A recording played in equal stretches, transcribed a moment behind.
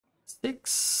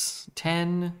6,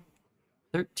 10,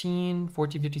 13,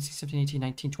 14, 15, 16, 17, 18,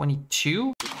 19,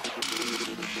 22.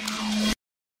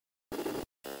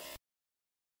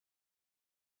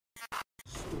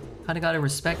 Kinda gotta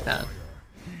respect that.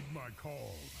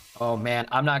 Oh man,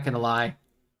 I'm not gonna lie.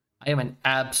 I am an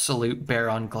absolute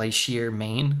Baron Glacier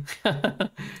main.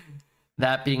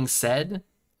 That being said,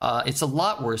 it's a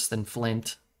lot worse than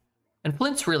Flint. And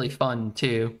Flint's really fun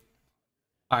too.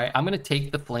 Alright, I'm gonna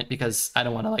take the Flint because I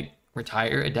don't want to like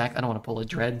retire a deck. I don't want to pull a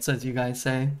Dreads, as you guys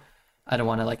say. I don't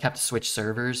want to like have to switch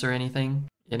servers or anything,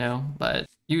 you know? But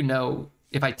you know,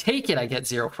 if I take it, I get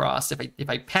 0 frost. If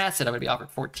I pass it, I'm gonna be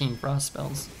offered 14 frost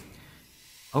spells.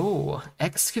 Oh,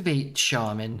 Excavate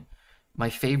Shaman. My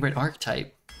favorite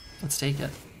archetype. Let's take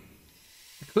it.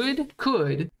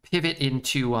 Could pivot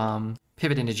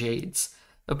into Jades.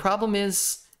 The problem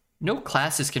is no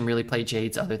classes can really play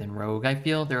Jades other than Rogue. I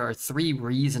feel there are 3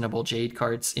 reasonable Jade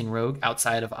cards in Rogue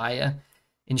outside of Aya.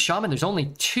 In Shaman, there's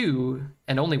only 2,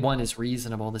 and only 1 is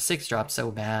reasonable. The 6-drop's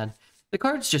so bad. The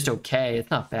card's just okay.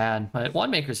 It's not bad, but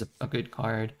Wandmaker's a good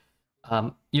card.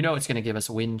 You know it's going to give us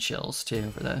wind chills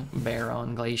too for the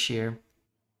Baron Glacier.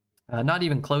 Not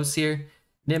even close here.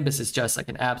 Nimbus is just like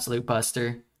an absolute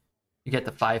buster. You get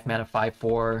the 5 mana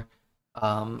 5/4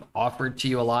 offered to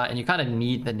you a lot, and you kind of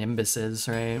need the Nimbuses,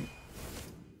 right?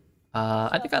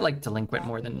 I think I like Delinquent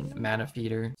more than Mana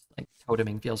Feeder. Like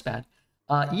toteming feels bad.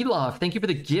 Elof, thank you for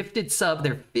the gifted sub.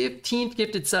 Their 15th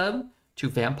gifted sub to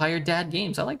Vampire Dad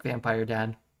Games. I like Vampire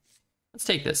Dad. Let's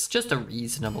take this. Just a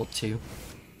reasonable 2.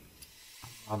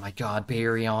 Oh my god,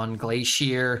 Baron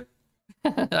Glacier.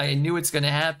 I knew it's going to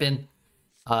happen.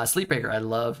 Sleepbreaker, I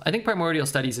love. I think Primordial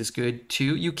Studies is good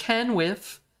too. You can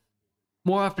whiff.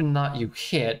 More often than not, you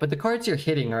hit. But the cards you're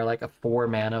hitting are like a 4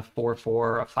 mana 4/4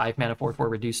 or a 5 mana 4/4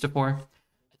 reduced to 4.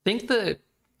 I think the...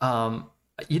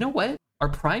 you know what? Are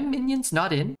Prime Minions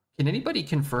not in? Can anybody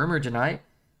confirm or deny?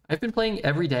 I've been playing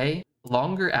every day,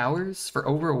 longer hours for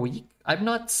over a week. I've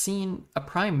not seen a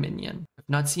Prime Minion. I've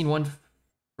not seen one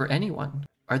for anyone.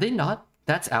 Are they not?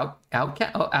 That's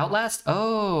Outlast?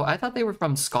 Oh, I thought they were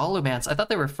from Scholomance. I thought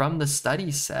they were from the study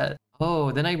set.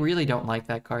 Oh, then I really don't like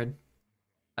that card.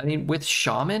 I mean, with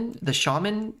Shaman, the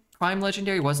Shaman Prime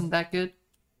Legendary wasn't that good.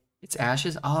 It's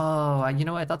Ashes. Oh, you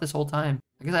know what? I thought this whole time.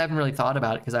 I guess I haven't really thought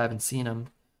about it because I haven't seen them.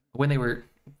 When they were,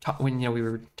 we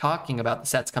were talking about the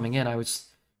sets coming in, I was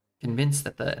convinced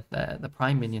that the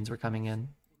Prime Minions were coming in.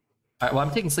 All right, well,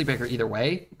 I'm taking Sleepbreaker either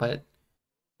way, but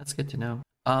that's good to know.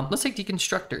 Let's take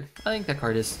Deconstructor. I think that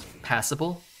card is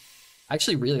passable. I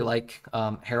actually really like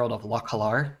Herald of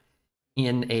Lokhalar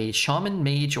in a Shaman,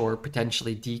 Mage, or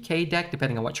potentially DK deck,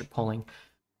 depending on what you're pulling.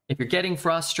 If you're getting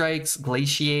Frost Strikes,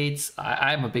 Glaciates,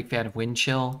 I'm a big fan of Wind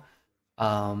Chill.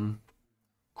 Cryo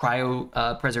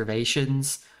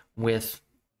Preservations with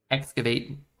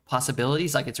Excavate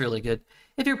possibilities, like it's really good.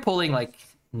 If you're pulling like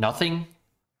nothing,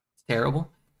 it's terrible.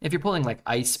 If you're pulling like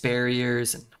Ice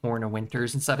Barriers and Horn of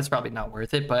Winters and stuff, it's probably not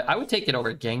worth it, but I would take it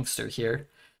over Gangster here,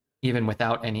 even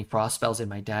without any Frost spells in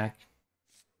my deck.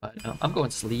 But I'm going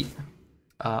Sleet.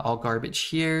 All garbage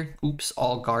here. Oops,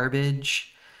 all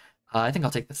garbage. I think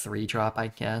I'll take the 3-drop, I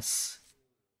guess.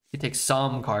 You take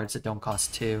some cards that don't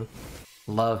cost 2.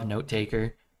 Love Note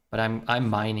Taker, but I'm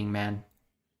mining, man.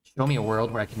 Show me a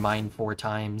world where I can mine 4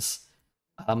 times.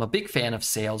 I'm a big fan of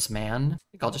Salesman. I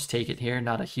think I'll just take it here.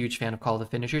 Not a huge fan of Call the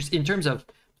Finishers. In terms of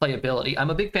playability,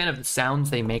 I'm a big fan of the sounds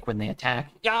they make when they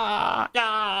attack. Yeah,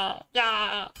 yeah,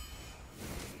 yeah,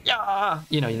 yeah.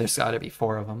 You know, there's got to be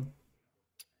 4 of them.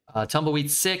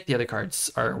 Tumbleweed's sick. The other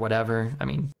cards are whatever. I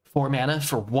mean, 4 mana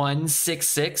for 1,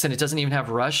 6/6, and it doesn't even have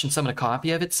Rush and summon a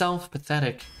copy of itself.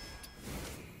 Pathetic.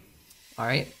 All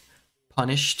right.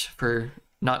 Punished for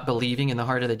not believing in the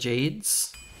Heart of the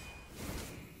Jades.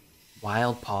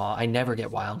 Wild Paw. I never get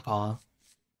Wild Paw. I'm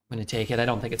gonna take it. I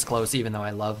don't think it's close, even though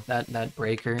I love that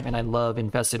breaker, and I love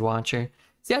Infested Watcher.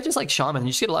 See, I just like Shaman. You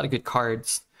just get a lot of good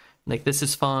cards. Like, this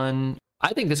is fun.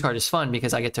 I think this card is fun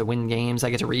because I get to win games. I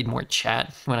get to read more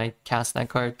chat when I cast that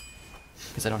card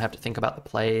because I don't have to think about the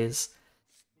plays.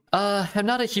 I'm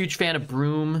not a huge fan of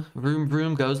Broom.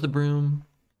 Vroom goes the Broom.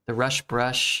 The Rush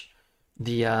Brush.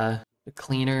 The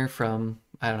Cleaner from,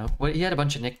 I don't know. He had a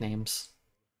bunch of nicknames.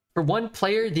 For one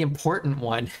player, the important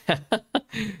one.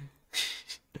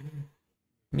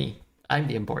 Me. I'm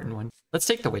the important one. Let's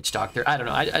take the Witch Doctor. I don't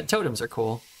know. Totems are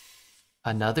cool.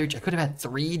 Another... I could have had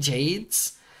 3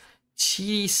 Jades.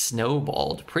 She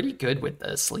snowballed pretty good with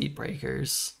the Sleep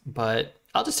Breakers. But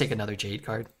I'll just take another Jade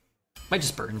card. Might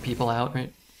just burn people out,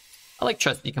 right? I like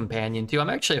Trusty Companion, too. I'm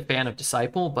actually a fan of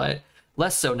Disciple, but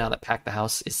less so now that Pack the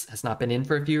House has not been in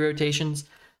for a few rotations.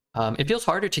 It feels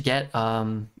harder to get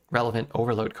relevant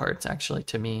overload cards, actually,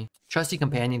 to me. Trusty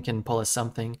Companion can pull us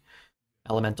something.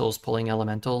 Elementals pulling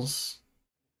elementals.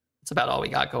 That's about all we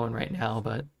got going right now,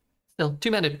 but still,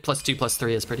 2 mana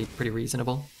 +2/+3 is pretty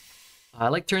reasonable. I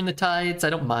like Turn the Tides. I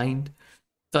don't mind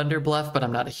Thunder Bluff, but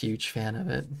I'm not a huge fan of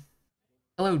it.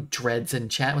 Hello, Dreads in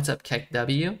chat. What's up, Keck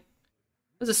W? It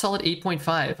was a solid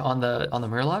 8.5 on the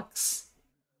Murlocs.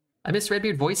 I miss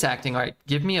Redbeard voice acting. All right,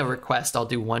 give me a request. I'll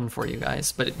do one for you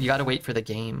guys, but you got to wait for the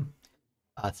game.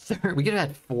 Third, we could have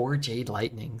had 4 Jade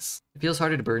Lightnings. It feels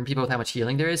harder to burn people with how much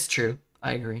healing there is. True,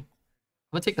 I agree.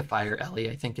 I'm gonna take the Fire Ellie.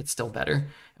 I think it's still better, and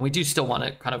we do still want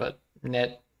a kind of a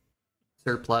net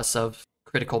surplus of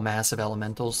critical massive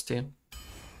elementals too.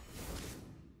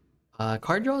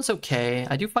 Card draw is okay.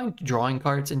 I do find drawing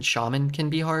cards in Shaman can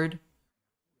be hard.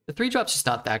 The 3-drop's just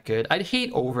not that good. I'd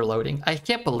hate overloading. I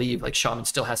can't believe like Shaman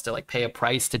still has to like pay a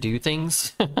price to do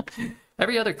things.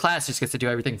 Every other class just gets to do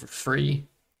everything for free.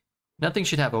 Nothing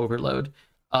should have overload.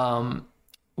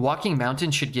 Walking Mountain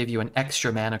should give you an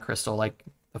extra mana crystal. Like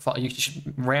you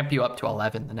should ramp you up to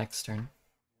 11 the next turn.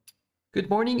 Good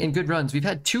morning and good runs. We've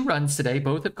had 2 runs today.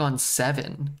 Both have gone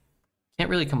 7. Can't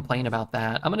really complain about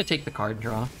that. I'm gonna take the card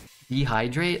draw.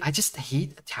 Dehydrate. I just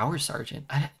hate the Tower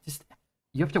Sergeant.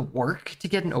 You have to work to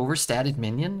get an overstated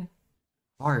minion?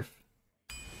 Barf.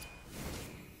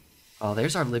 Oh,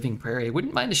 there's our Living Prairie.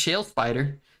 Wouldn't mind a Shale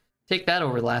Spider. Take that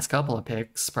over the last couple of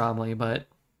picks, probably, but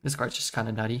this card's just kind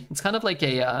of nutty. It's kind of like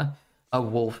a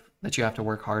wolf that you have to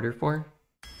work harder for.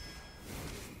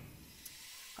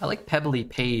 I like Pebbly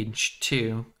Page,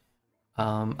 too.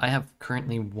 I have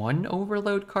currently 1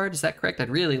 overload card. Is that correct? I'd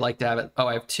really like to have it. Oh,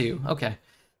 I have 2. Okay.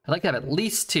 I'd like to have at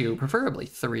least 2, preferably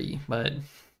 3, but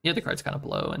the other cards kind of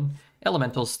blow, and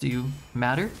elementals do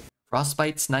matter.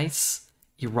 Frostbite's nice.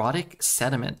 Erotic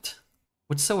Sediment.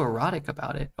 What's so erotic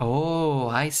about it? Oh,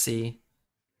 I see.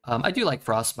 I do like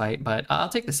Frostbite, but I'll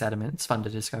take the Sediment. It's fun to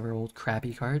discover old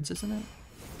crappy cards, isn't it?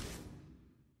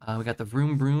 We got the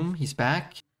Vroom Vroom. He's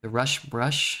back. The Rush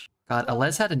Brush. God,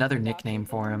 Alez had another nickname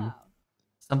for him.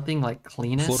 Something like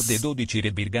Cleanest. Like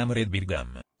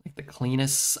the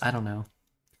Cleanest. I don't know.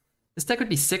 This deck would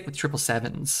be sick with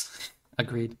 777s.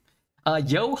 Agreed.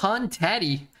 Johan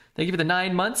Taddy. Thank you for the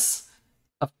 9 months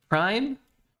of Prime.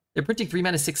 They're printing 3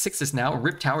 mana 6/6s now.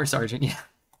 Rip Tower Sergeant, yeah.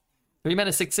 3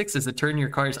 mana 6/6s to turn your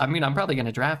cards. I mean, I'm probably going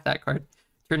to draft that card.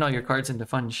 Turn all your cards into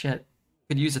fun shit.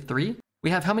 Could use a 3.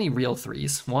 We have how many real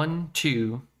 3s? 1,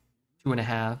 2,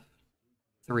 2.5,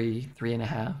 3,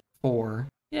 3.5, 4.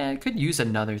 Yeah, I could use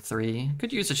another 3.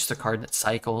 Could use just a card that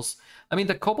cycles. I mean,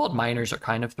 the Kobold Miners are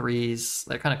kind of 3s.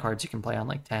 They're kind of cards you can play on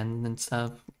like 10 and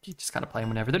stuff. You just kind of play them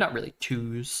whenever. They're not really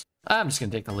 2s. I'm just going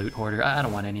to take the Loot Hoarder. I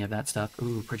don't want any of that stuff.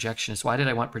 Ooh, Projectionist. Why did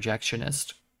I want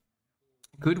Projectionist?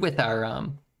 Good with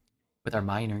our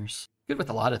miners. Good with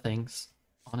a lot of things,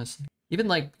 honestly. Even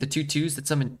like the 2/2s that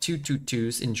summon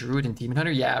 2/2/2s in Druid and Demon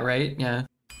Hunter. Yeah, right? Yeah.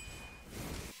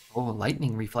 Oh,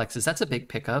 Lightning Reflexes. That's a big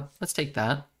pickup. Let's take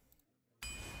that.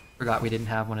 Forgot we didn't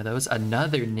have one of those.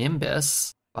 Another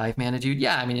Nimbus. 5 mana dude.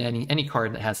 Yeah, I mean, any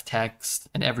card that has text,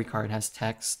 and every card has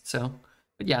text, so.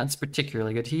 But yeah, it's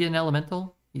particularly good. He an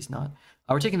elemental? He's not.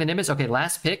 We're taking the Nimbus. Okay,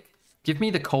 last pick. Give me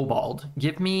the Kobold.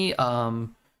 Give me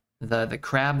the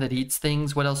crab that eats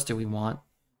things. What else do we want?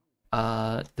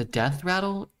 The Death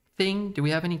Rattle thing. Do we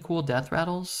have any cool Death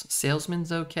Rattles?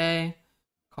 Salesman's okay.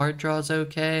 Card draw's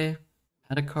okay.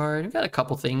 Had a card. We've got a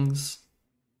couple things.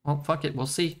 Well, fuck it. We'll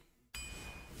see.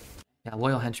 Yeah,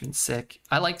 Loyal Henchman's sick.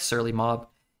 I like Surly Mob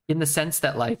in the sense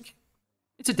that, like,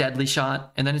 it's a deadly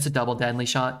shot, and then it's a double deadly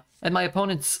shot, and my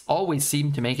opponents always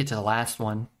seem to make it to the last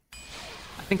one.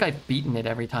 I think I've beaten it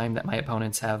every time that my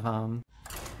opponents have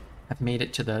made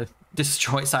it to the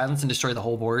silence and destroy the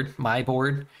whole board, my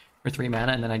board, for 3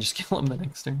 mana, and then I just kill them the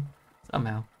next turn.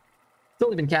 Somehow. It's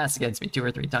only been cast against me 2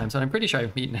 or 3 times, but I'm pretty sure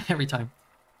I've beaten it every time.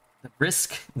 The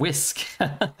Brisk Whisk.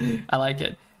 I like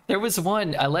it. There was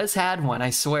one. Les had one, I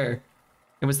swear.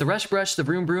 It was the Rush Brush, the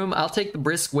Vroom Broom. I'll take the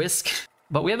Brisk Whisk.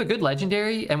 But we have a good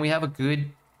Legendary, and we have a good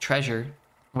Treasure.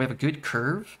 We have a good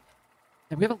Curve.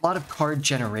 And we have a lot of card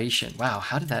generation. Wow,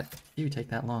 how did that take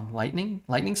that long? Lightning?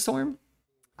 Lightning Storm?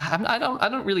 I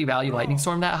don't really value Lightning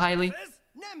Storm that highly.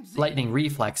 Lightning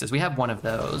Reflexes. We have one of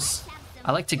those.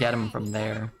 I like to get them from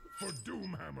there.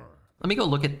 Let me go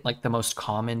look at like the most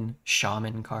common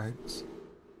Shaman cards.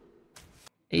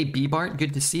 Hey B-Bart,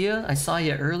 good to see you. I saw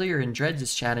you earlier in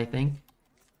Dreads' chat, I think.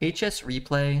 HS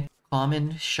Replay,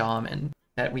 common Shaman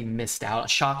that we missed out.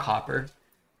 Shock Hopper.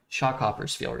 Shock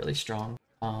Hoppers feel really strong.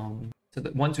 So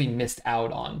the ones we missed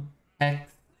out on.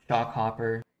 Hex, Shock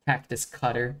Hopper, Cactus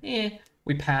Cutter.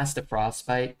 We passed a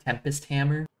Frostbite, Tempest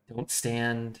Hammer. Don't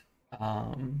Stand,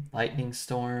 Lightning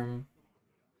Storm,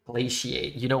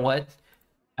 Glaciate. You know what?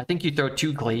 I think you throw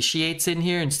 2 Glaciates in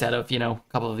here instead of, you know,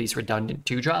 a couple of these redundant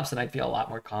 2-drops, and I'd feel a lot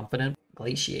more confident.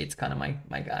 Glaciate's kind of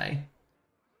my guy.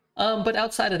 But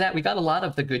outside of that, we got a lot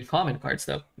of the good common cards,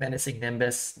 though. Menacing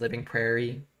Nimbus, Living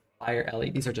Prairie, Fire Ellie.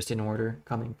 These are just in order,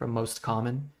 coming from most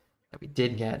common. That we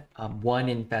did get 1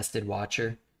 Infested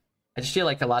Watcher. I just feel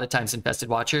like a lot of times Infested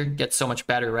Watcher gets so much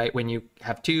better, right? When you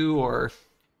have 2, or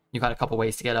you got a couple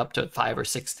ways to get up to 5 or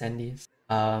 6 tendies.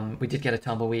 We did get a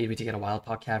Tumbleweed, we did get a Wild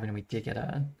Paw Cavern, and we did get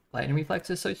a Lightning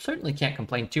Reflexes, so I certainly can't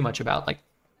complain too much about like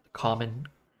the common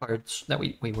cards that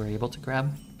we were able to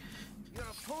grab.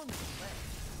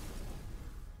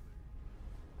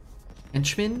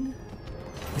 Henchman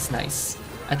is nice.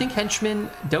 I think Henchman,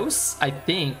 Dose, I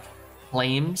think,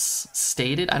 claims,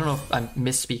 stated, I don't know if I'm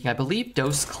misspeaking, I believe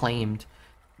Dose claimed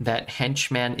that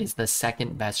Henchman is the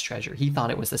 2nd best treasure. He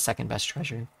thought it was the 2nd best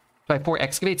treasure. Do I have 4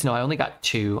 Excavates? No, I only got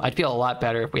 2. I'd feel a lot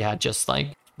better if we had just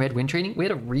like Red Wind Training. We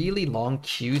had a really long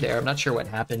queue there. I'm not sure what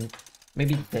happened.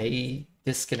 Maybe they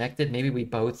disconnected. Maybe we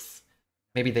both,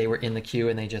 maybe they were in the queue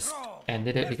and they just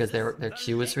ended it because their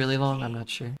queue was really long. I'm not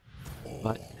sure.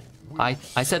 But I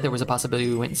said there was a possibility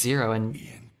we went 0, and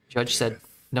Judge said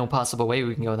no possible way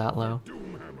we can go that low.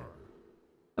 I'm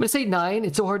gonna say 9.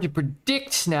 It's so hard to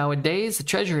predict nowadays. The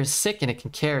treasure is sick and it can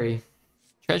carry.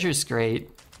 Treasure is great.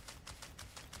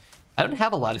 I don't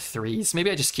have a lot of 3s. Maybe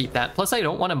I just keep that. Plus, I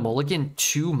don't want to mulligan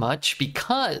too much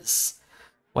because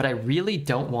what I really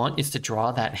don't want is to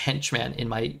draw that Henchman in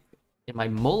my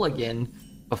mulligan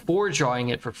before drawing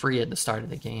it for free at the start of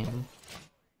the game.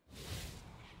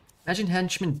 Imagine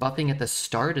Henchman buffing at the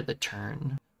start of the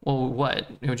turn. Well, what?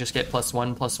 It would just get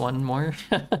 +1/+1 more?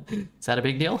 Is that a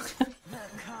big deal?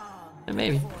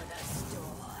 Maybe.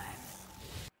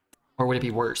 Or would it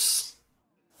be worse?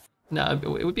 No,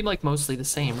 it would be like mostly the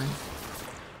same, right?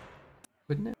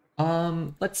 Wouldn't it?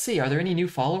 Let's see. Are there any new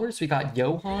followers? We got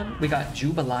Johan. We got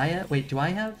Jubilia. Wait, do I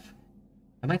have?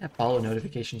 I might have follow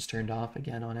notifications turned off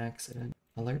again on accident.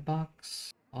 Alert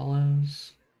box.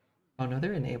 Follows. Oh no,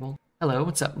 they're enabled. Hello,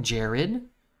 what's up, Jared?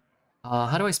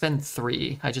 How do I spend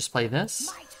 3? I just play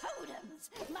this?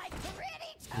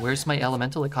 Where's my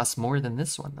elemental? It costs more than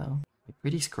this one, though.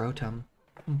 Pretty scrotum.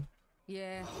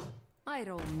 Yeah, I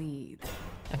don't need.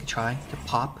 I could try to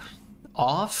pop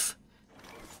off.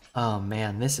 Oh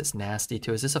man, this is nasty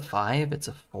too. Is this a 5? It's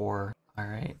a 4.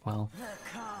 Alright, well.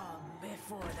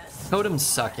 Totems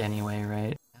suck anyway,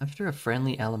 right? After a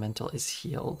friendly elemental is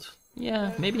healed.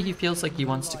 Yeah, maybe he feels like he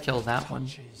wants to kill that one.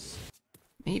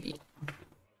 Maybe.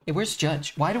 Hey, where's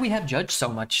Judge? Why do we have Judge so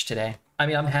much today? I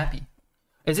mean, I'm happy.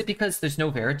 Is it because there's no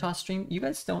Veritas stream? You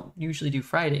guys don't usually do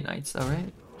Friday nights though,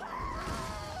 right?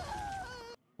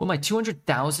 Will my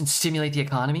 200,000 stimulate the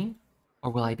economy?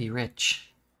 Or will I be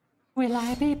rich? Will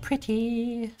I be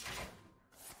pretty?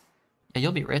 Yeah,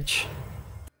 you'll be rich.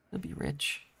 You'll be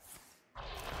rich.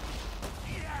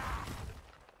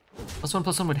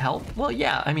 +1/+1 would help? Well,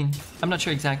 yeah, I mean, I'm not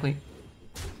sure exactly.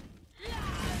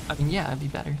 I mean, yeah, it'd be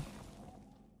better.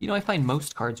 You know, I find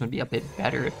most cards would be a bit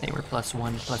better if they were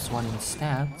 +1/+1 in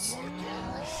stats.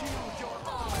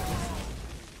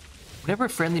 Whenever a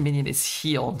friendly minion is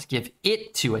healed, give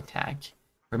it to attack.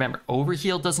 Remember,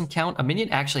 overheal doesn't count. A minion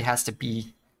actually has to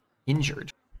be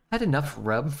injured. Had enough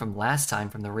rub from last time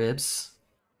from the ribs.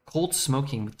 Cold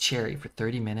smoking with cherry for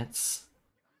 30 minutes.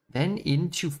 Then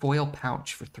into foil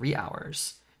pouch for 3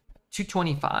 hours.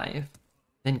 225.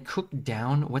 Then cook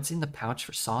down what's in the pouch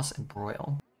for sauce and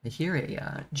broil. I hear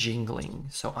a jingling,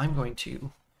 so I'm going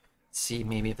to see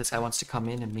maybe if this guy wants to come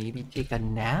in and maybe take a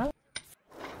nap.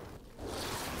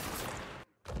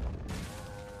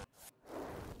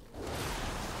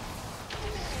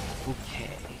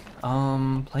 Okay,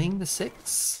 playing the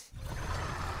 6.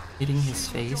 Hitting his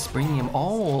face, bringing him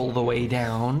all the way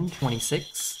down,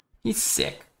 26. He's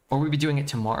sick. Or we'll be doing it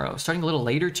tomorrow. Starting a little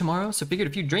later tomorrow, so figured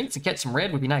a few drinks and catch some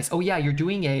red would be nice. Oh yeah, you're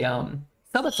doing a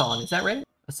subathon, is that right?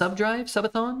 A sub drive,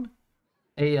 subathon?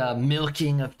 A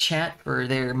milking of chat for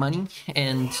their money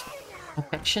and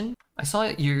affection. I saw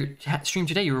your stream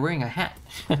today, you were wearing a hat.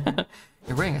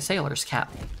 You're wearing a sailor's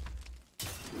cap.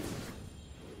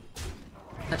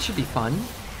 That should be fun.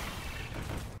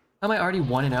 Am I already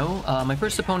 1-0? My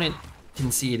first opponent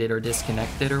conceded or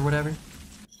disconnected or whatever.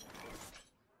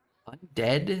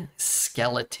 Undead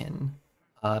skeleton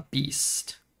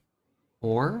beast.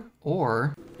 Or,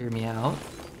 hear me out.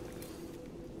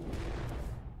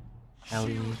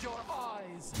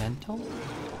 Elemental?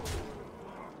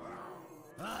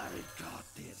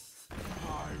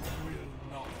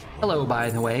 Hello, by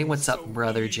the way. What's up,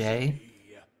 Brother Jay?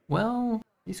 Well,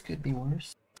 these could be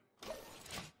worse.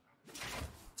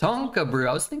 Tonka Brew,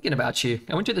 I was thinking about you.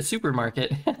 I went to the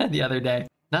supermarket the other day.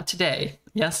 Not today.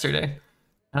 Yesterday. And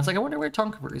I was like, I wonder where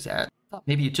Tonkabrew's at. I thought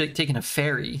maybe you took taken a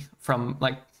ferry from,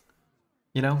 like,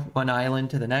 you know, one island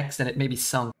to the next, and it maybe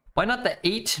sunk. Why not the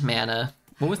 8 mana?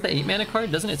 What was the 8 mana card?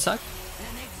 Doesn't it suck?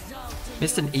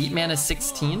 Missed an 8 mana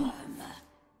 16?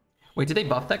 Wait, did they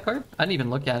buff that card? I didn't even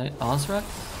look at it. Ozruk?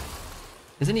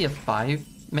 Isn't he a 5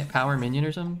 power minion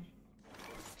or something?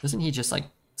 Doesn't he just, like,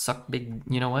 suck big,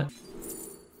 you know what?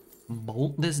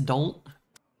 Bolt this dolt?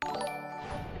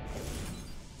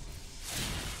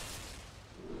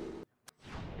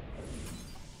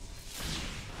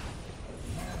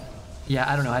 Yeah,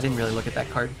 I don't know. I didn't really look at that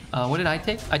card. What did I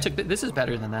take? I took... This is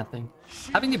better than that thing.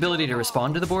 Having the ability to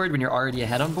respond to the board when you're already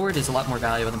ahead on board is a lot more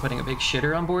valuable than putting a big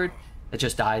shitter on board that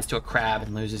just dies to a crab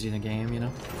and loses you the game, you know?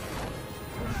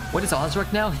 What is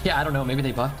Ozruk now? Yeah, I don't know. Maybe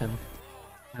they buffed him.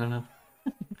 I don't know.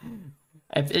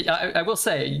 I will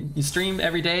say, you stream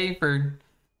every day for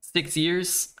 6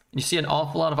 years, you see an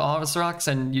awful lot of Ozruks,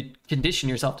 and you condition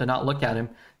yourself to not look at him.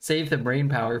 Save the brain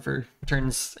power for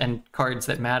turns and cards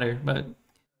that matter, but...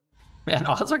 Man,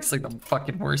 Ozruk's like the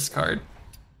fucking worst card.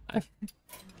 I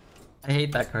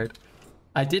hate that card.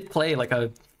 I did play like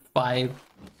a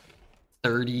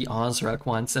 530 Ozruk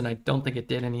once, and I don't think it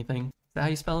did anything. Is that how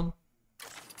you spell him?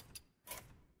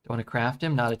 Do I want to craft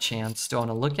him? Not a chance. Do I want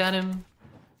to look at him?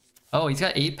 Oh, he's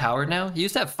got 8 power now? He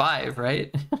used to have 5,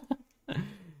 right?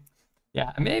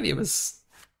 Yeah, maybe it was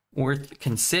worth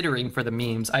considering for the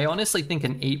memes. I honestly think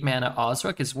an 8 mana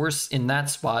Ozruk is worse in that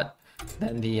spot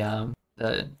than the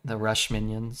rush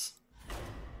minions.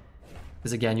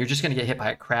 Because again, you're just going to get hit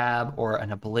by a crab or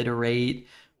an obliterate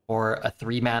or a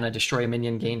 3 mana destroy a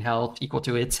minion, gain health equal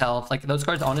to its health. Like those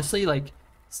cards, honestly, like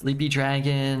Sleepy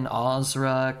Dragon,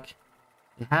 Ozruk,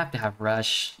 they have to have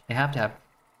rush. They have to have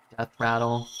death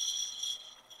rattle.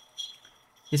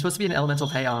 He's supposed to be an elemental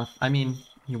payoff. I mean,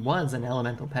 he was an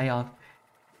elemental payoff.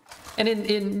 And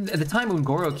in at the time when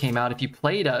Goro came out, if you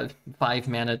played a 5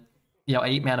 mana, you know,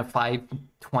 8 mana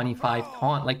 5/25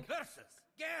 taunt, like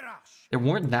there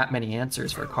weren't that many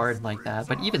answers for a card like that.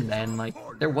 But even then, like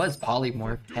there was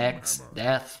polymorph, Hex,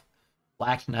 Death,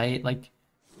 Black Knight. Like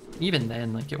even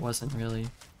then, like it wasn't really.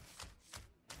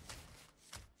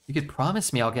 You could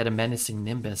promise me I'll get a menacing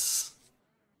Nimbus.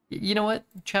 You know what?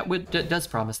 Chat does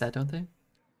promise that, don't they?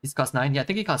 He's cost 9. Yeah, I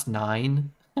think he cost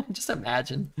 9. Just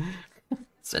imagine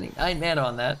spending 9 mana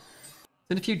on that.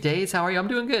 In a few days, how are you? I'm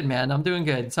doing good, man. I'm doing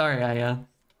good. Sorry, I got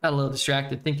a little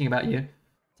distracted thinking about you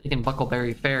taking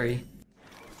Buckleberry Ferry.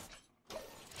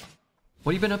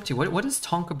 What have you been up to? What does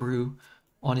Tonkabroo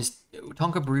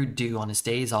do on his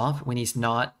days off when he's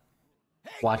not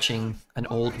watching an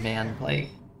old man play?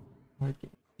 Do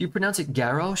you pronounce it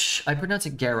Garrosh? I pronounce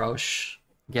it Garrosh.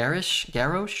 Garish?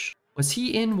 Garrosh? Was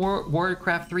he in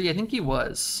Warcraft 3? I think he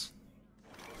was.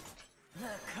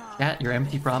 Chat, your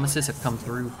empty promises have come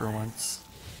through for once.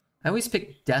 I always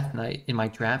pick Death Knight in my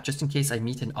draft just in case I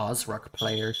meet an Ozruk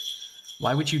player.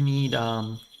 Why would you need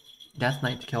Death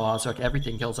Knight to kill Ozruk?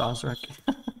 Everything kills Ozruk.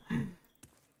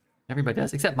 Everybody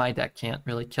does, except my deck can't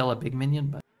really kill a big minion,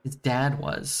 but his dad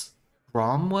was.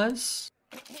 Rom was?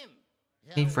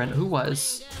 Hey friend, who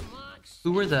was?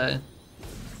 Who were the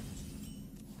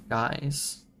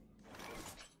guys?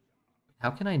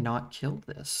 How can I not kill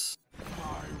this?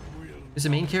 He's a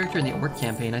main character in the Orc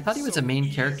campaign. I thought he was a main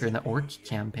character in the Orc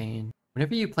campaign.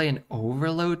 Whenever you play an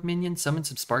Overload minion, summon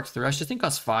some Sparks to Rush. This thing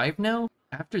costs 5 now?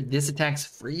 After this attacks,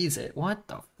 freeze it. What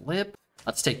the flip?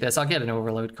 Let's take this. I'll get an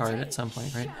Overload card at some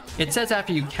point, right? It says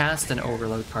after you cast an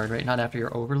Overload card, right? Not after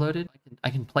you're overloaded. I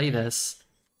can play this,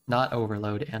 not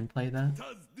overload, and play that.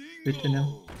 Good to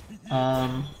know.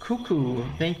 Cuckoo,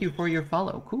 thank you for your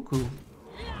follow. Cuckoo.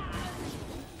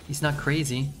 He's not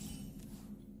crazy.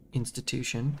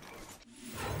 Institution.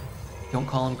 Don't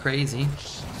call him crazy.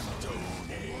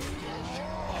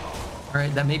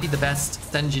 Alright, that may be the best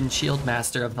Senjin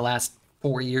Shieldmaster of the last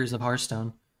 4 years of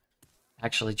Hearthstone.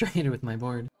 Actually traded with my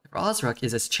board. Ozruk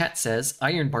is, as chat says,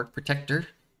 Ironbark Protector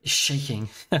is shaking.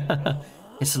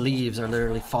 His leaves are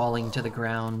literally falling to the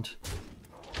ground.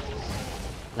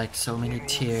 Like so many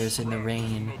tears in the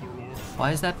rain.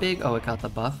 Why is that big? Oh, it got the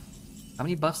buff. How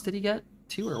many buffs did he get?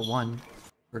 2 or 1?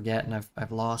 Forget, and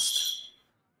I've lost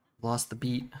the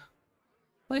beat.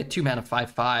 Play a 2 mana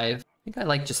 5/5. I think I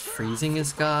like just freezing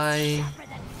this guy.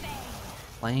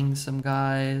 Playing some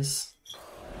guys.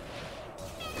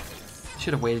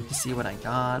 Should have waited to see what I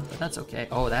got, but that's okay.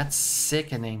 Oh, that's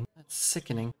sickening. That's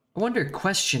sickening. I wonder,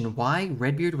 question, why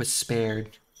Redbeard was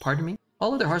spared? Pardon me?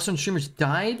 All other Hearthstone streamers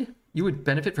died? You would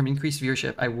benefit from increased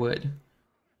viewership. I would.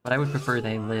 But I would prefer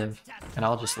they live. And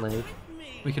I'll just live.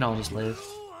 We can all just live.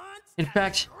 In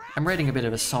fact, I'm writing a bit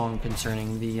of a song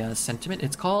concerning the sentiment.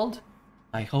 It's called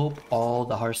I hope all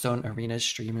the Hearthstone Arena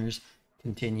streamers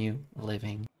continue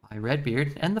living. By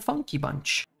Redbeard and the Funky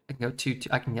Bunch. I can go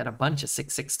I can get a bunch of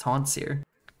 6/6 taunts here.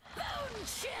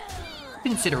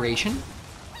 Consideration.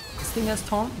 This thing has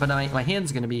taunt, but my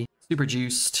hand's gonna be super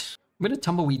juiced. I'm gonna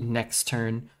Tumbleweed next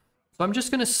turn. So I'm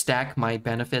just gonna stack my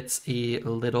benefits a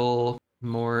little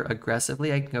more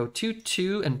aggressively. I can go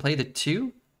 2/2 and play the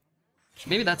 2.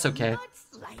 Maybe that's okay.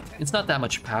 It's not that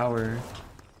much power.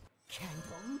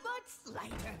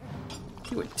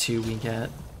 See what 2 we get.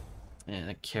 And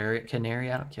a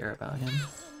canary. I don't care about him.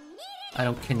 I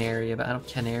don't canary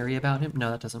about him.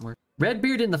 No, that doesn't work.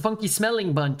 Redbeard and the Funky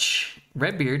Smelling Bunch.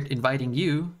 Redbeard inviting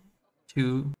you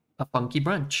to a funky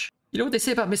brunch. You know what they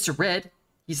say about Mr. Red?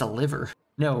 He's a liver.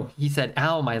 No, he said,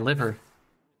 ow, my liver.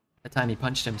 That time he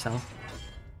punched himself.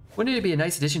 Wouldn't it be a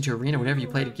nice addition to Arena whenever you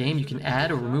played a game, you can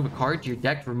add or remove a card to your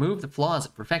deck to remove the flaws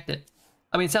and perfect it?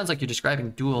 I mean, it sounds like you're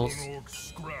describing duels,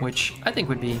 which I think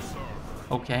would be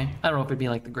okay. I don't know if it'd be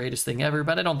like the greatest thing ever,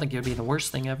 but I don't think it would be the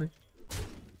worst thing ever.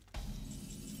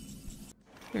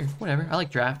 Sure, whatever. I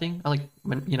like drafting. I like,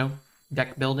 you know,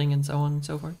 deck building and so on and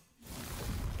so forth.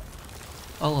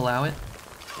 I'll allow it.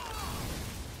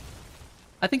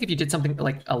 I think if you did something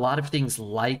like a lot of things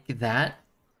like that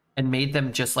and made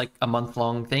them just like a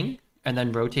month-long thing and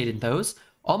then rotated those,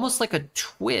 almost like a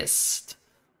twist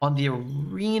on the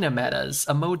arena metas,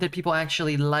 a mode that people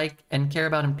actually like and care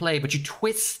about and play, but you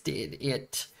twisted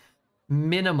it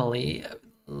minimally,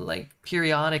 like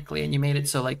periodically, and you made it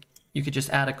so like you could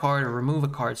just add a card or remove a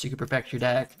card so you could perfect your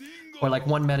deck. Or like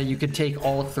one meta, you could take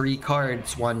all 3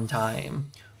 cards one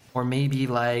time. Or maybe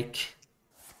like,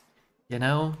 you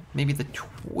know, maybe the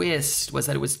twist was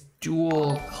that it was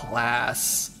dual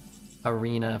class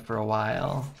arena for a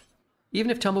while.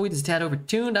 Even if Tumbleweed is a tad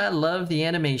overtuned, I love the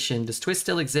animation. Does Twist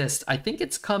still exist? I think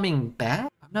it's coming back.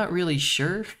 I'm not really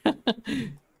sure.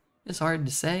 It's hard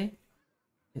to say.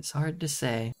 It's hard to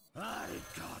say.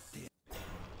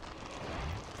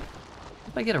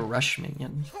 If I get a rush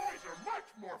minion.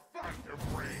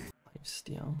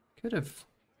 Lifesteal. Could have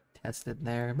tested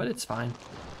there, but it's fine.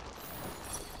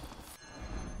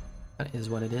 That is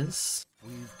what it is.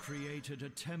 We've created a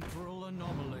temporal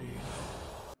anomaly.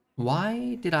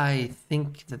 Why did I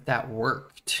think that that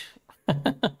worked?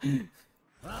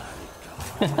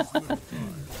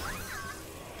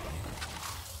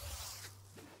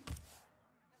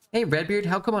 Hey Redbeard,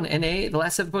 how come on NA the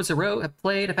last 7 posts in a row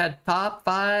I've had top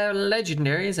 5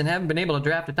 legendaries and haven't been able to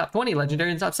draft a top 20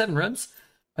 legendary in top 7 runs?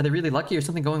 Are they really lucky or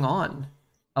something going on?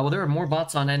 Well, there are more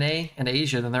bots on NA and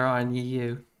Asia than there are in the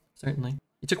EU. Certainly.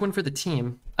 You took one for the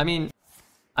team. I mean,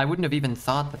 I wouldn't have even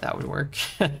thought that that would work.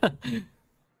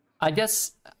 I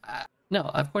guess... no,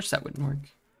 of course that wouldn't work.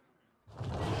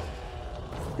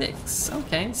 6.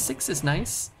 Okay, 6 is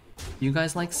nice. You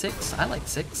guys like 6? I like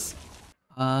 6.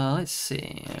 Let's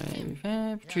see.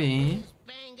 5, 3,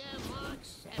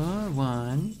 4,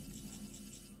 1.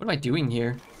 What am I doing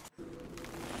here?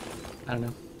 I don't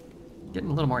know. Getting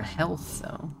a little more health,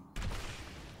 though.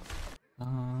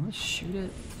 Let's shoot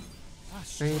it.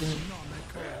 Trade it.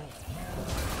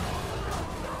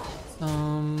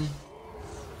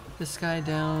 This guy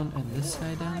down and this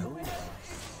guy down.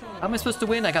 How am I supposed to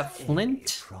win? I got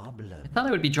Flint. I thought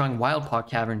I would be drawing Wildpaw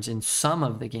Caverns in some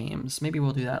of the games. Maybe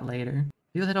we'll do that later.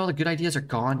 I feel that all the good ideas are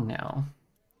gone now.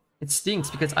 It stinks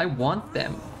because I want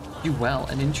them to do well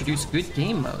and introduce good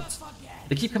game modes.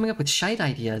 They keep coming up with shite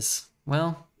ideas.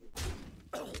 Well,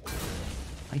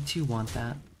 I too want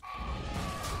that.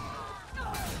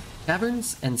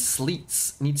 Caverns and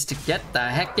Sleets needs to get the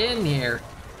heck in here.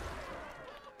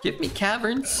 Give me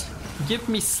Caverns. Give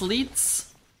me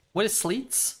Sleets. What is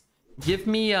Sleets? Give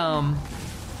me, oh,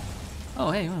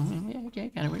 hey, well, yeah, okay,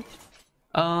 kind of weird.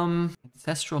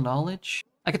 Ancestral Knowledge.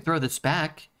 I could throw this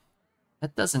back.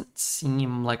 That doesn't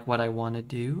seem like what I want to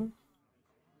do.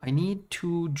 I need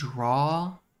to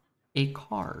draw a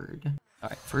card.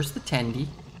 Alright, first the Tendy.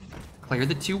 Clear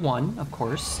the 2/1, of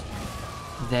course.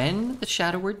 Then the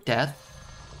Shadow Word Death.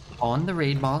 On the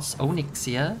raid boss,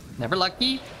 Onyxia. Never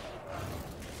lucky.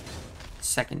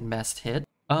 Second best hit.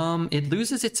 It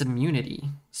loses its immunity,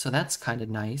 so that's kind of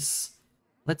nice.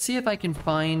 Let's see if I can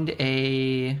find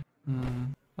a...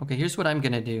 Okay, here's what I'm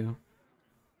gonna do.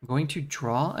 I'm going to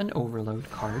draw an Overload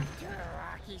card.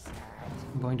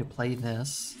 I'm going to play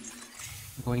this.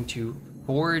 I'm going to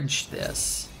forge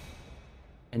this.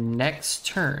 And next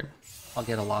turn, I'll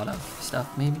get a lot of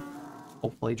stuff, maybe.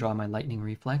 Hopefully draw my Lightning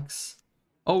Reflex.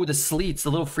 Oh, the Sleets, the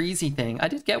little freezy thing. I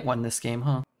did get one this game,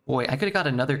 huh? Boy, I could have got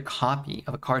another copy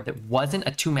of a card that wasn't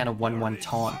a 2-mana 1/1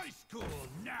 taunt.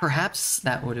 Perhaps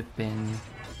that would have been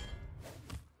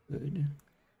good.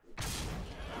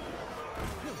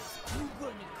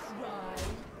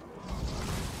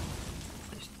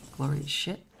 glorious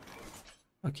shit.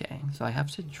 Okay, so I have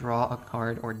to draw a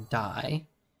card or die.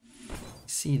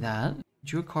 See that?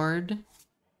 Drew a card.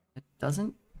 It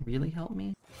doesn't really help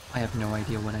me. I have no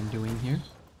idea what I'm doing here.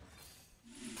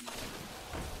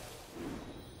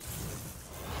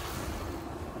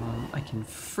 I can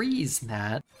freeze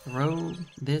that. Throw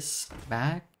this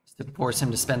back to force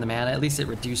him to spend the mana. At least it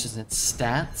reduces its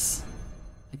stats.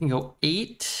 I can go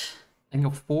 8. I can go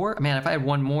 4. Man, if I had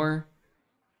one more,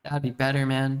 that'd be better,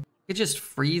 man. I could just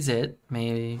freeze it,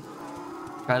 maybe.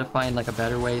 Try to find like a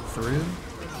better way through.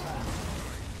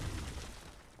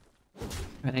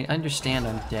 I understand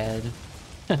I'm dead.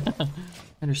 I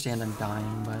understand I'm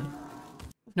dying, but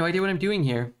no idea what I'm doing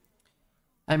here.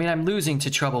 I mean, I'm losing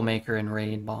to Troublemaker and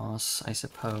Raid Boss, I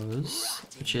suppose,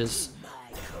 which is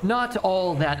not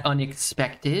all that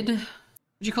unexpected. Would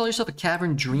you call yourself a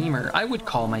Cavern Dreamer? I would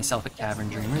call myself a Cavern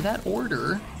Dreamer. That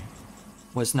order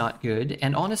was not good,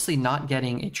 and honestly, not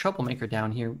getting a Troublemaker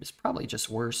down here is probably just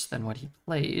worse than what he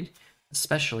played,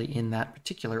 especially in that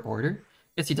particular order.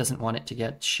 Guess he doesn't want it to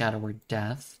get Shadow or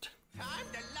Deathed. Oh,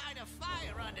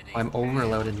 I'm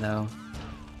overloaded though.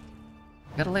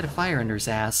 Gotta light a fire under his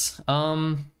ass.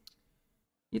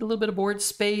 Need a little bit of board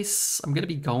space. I'm gonna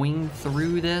be going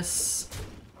through this.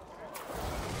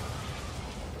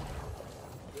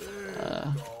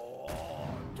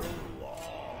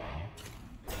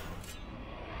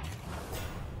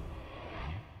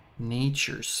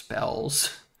 Nature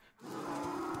spells.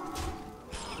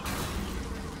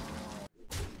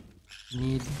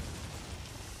 Need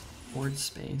board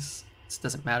space. This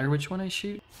doesn't matter which one I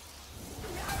shoot.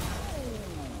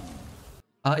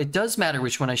 It does matter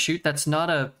which one I shoot. That's not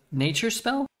a nature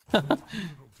spell?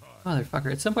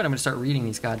 Motherfucker. At some point I'm gonna start reading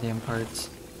these goddamn cards.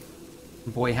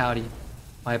 Boy howdy.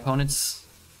 My opponents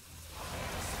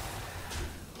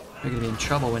are gonna be in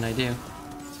trouble when I do.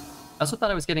 I also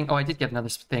thought I was getting... Oh, I did get another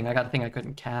thing. I got a thing I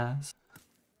couldn't cast.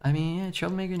 I mean, yeah,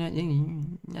 Troublemaker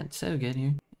not so good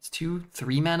here. It's 2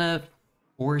 3 mana,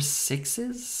 4 6s.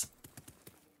 It's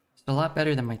a lot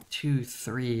better than my 2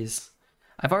 3s.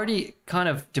 I've already kind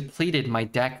of depleted my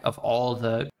deck of all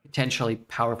the potentially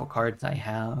powerful cards I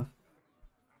have.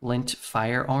 Flint,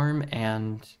 Firearm,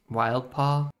 and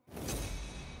Wildpaw.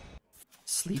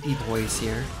 Sleepy boy's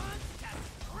here.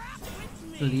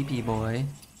 Sleepy boy.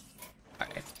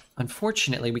 Alright.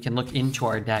 Unfortunately, we can look into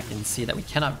our deck and see that we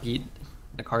cannot beat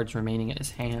the cards remaining in his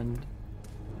hand.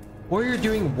 Warrior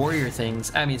doing warrior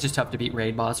things. I mean, it's just tough to beat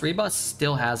Raid Boss. Raid Boss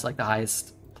still has like the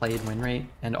highest played win rate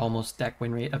and almost deck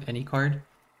win rate of any card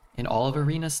in all of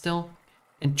Arena still.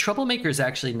 And Troublemaker is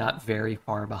actually not very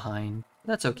far behind.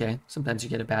 That's okay. Sometimes you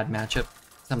get a bad matchup.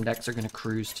 Some decks are going to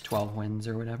cruise to 12 wins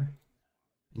or whatever.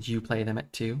 And you play them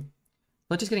at 2.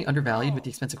 Flint is getting undervalued with the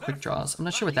expensive quick draws. I'm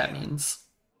not sure what that means.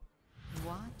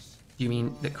 Do you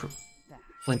mean that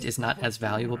Flint is not as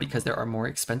valuable because there are more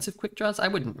expensive quick draws? I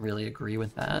wouldn't really agree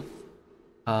with that.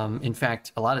 In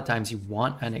fact, a lot of times you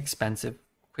want an expensive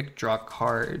quick draw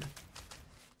card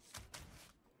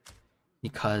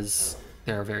because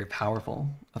there are very powerful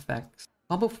effects.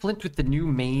 Combo Flint with the new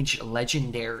Mage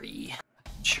Legendary.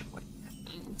 Not sure what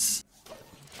that means.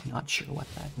 Not sure what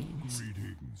that means.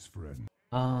 Greetings, friend.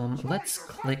 Let's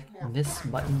click this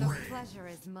button. The pleasure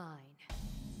is mine.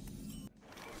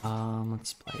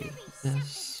 Let's play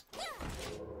this.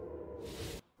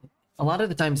 A lot of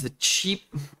the times the cheap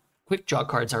quick draw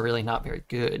cards are really not very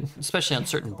good, especially on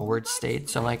certain board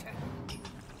states. So like,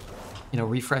 you know,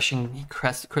 refreshing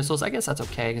crystals, I guess that's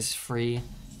okay because it's free.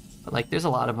 But like, there's a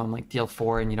lot of them like deal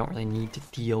 4 and you don't really need to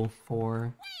deal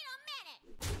 4.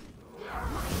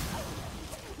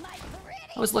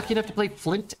 I was lucky enough to play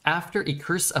Flint after a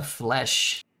Curse of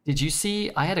Flesh. Did you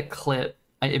see? I had a clip.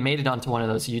 It made it onto one of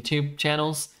those YouTube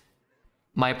channels.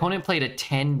 My opponent played a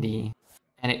Tendi,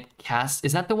 and it cast...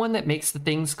 Is that the one that makes the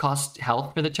things cost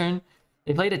health for the turn?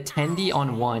 They played a Tendi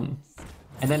on 1,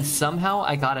 and then somehow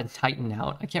I got a Titan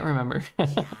out. I can't remember.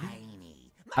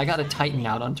 I got a Titan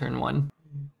out on turn 1.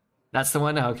 That's the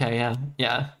one? Okay, yeah.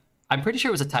 Yeah. I'm pretty sure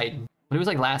it was a Titan, but it was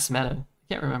like last meta.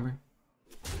 I can't remember.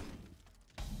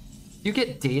 You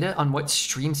get data on what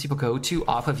streams people go to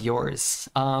off of yours.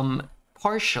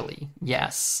 Partially,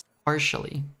 yes.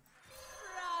 Partially.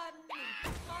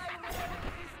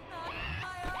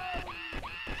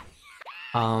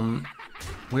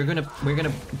 We're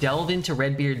gonna delve into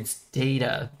Redbeard's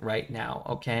data right now,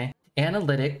 okay?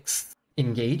 Analytics,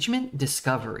 engagement,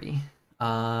 discovery.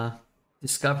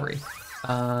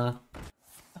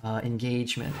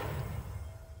 Engagement.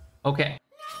 Okay.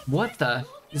 What the?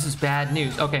 This is bad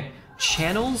news. Okay.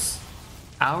 Channels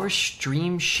our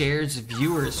stream shares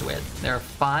viewers with. There are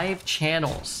 5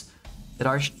 channels that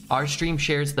our stream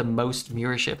shares the most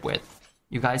viewership with.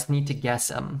 You guys need to guess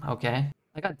them, okay?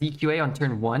 I got DQA on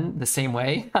turn 1 the same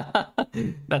way.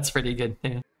 That's pretty good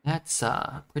too. That's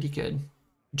pretty good.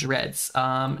 Dreads.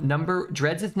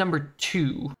 Dreads is number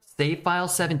 2. Save file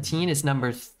 17 is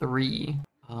number 3.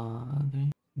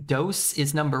 Dose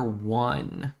is number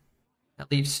 1.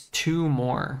 That leaves 2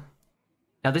 more.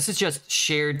 Now this is just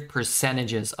shared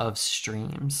percentages of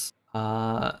streams.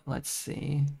 Let's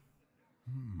see.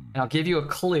 And I'll give you a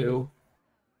clue.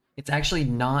 It's actually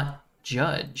not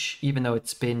Judge, even though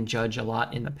it's been Judge a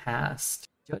lot in the past.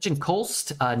 Judge and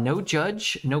Kolst, no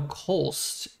Judge, no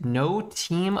Kolst, no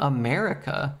Team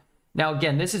America. Now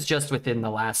again, this is just within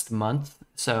the last month,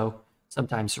 so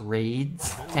sometimes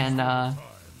raids can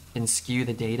skew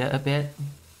the data a bit.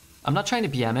 I'm not trying to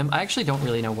BM him. I actually don't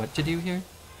really know what to do here.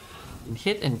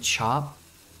 Hit and chop.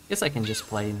 Guess I can just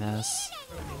play this.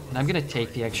 And I'm gonna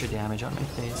take the extra damage on my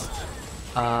face.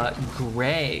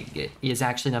 Greg is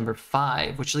actually number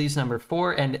 5, which leaves number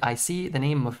 4, and I see the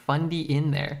name Mafundi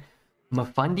in there.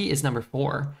 Mafundi is number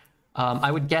 4. I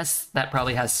would guess that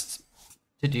probably has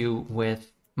to do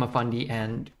with Mafundi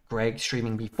and Greg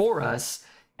streaming before us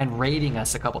and raiding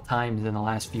us a couple times in the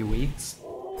last few weeks.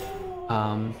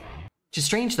 Which is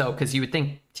strange though, because you would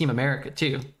think Team America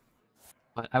too.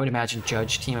 But I would imagine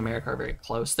Judge, Team America are very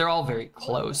close. They're all very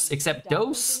close, except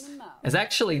Dose is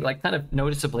actually like kind of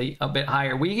noticeably a bit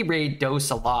higher. We raid Dose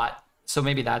a lot, so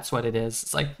maybe that's what it is.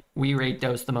 It's like we raid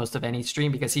Dose the most of any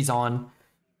stream because he's on,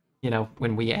 you know,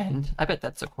 when we end. I bet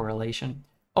that's a correlation.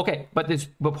 Okay, but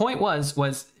the point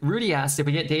was Rudy asked if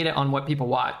we get data on what people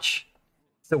watch.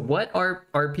 So what are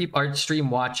our stream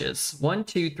watches? 1,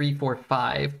 2, 3, 4,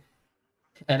 5.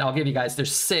 And I'll give you guys,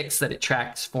 there's 6 that it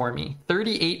tracks for me.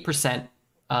 38%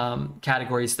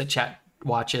 categories that chat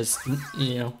watches,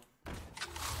 you know.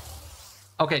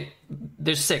 Okay,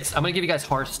 there's 6. I'm gonna give you guys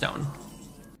Hearthstone.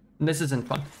 And this isn't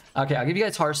fun. Okay, I'll give you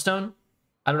guys Hearthstone.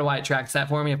 I don't know why it tracks that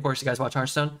for me. Of course, you guys watch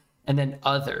Hearthstone. And then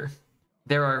other.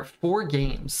 There are 4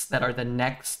 games that are the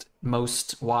next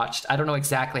most watched. I don't know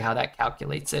exactly how that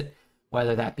calculates it.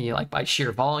 Whether that be like by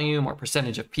sheer volume or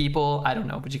percentage of people. I don't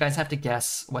know, but you guys have to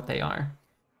guess what they are.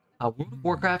 World of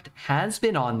Warcraft has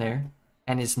been on there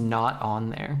and is not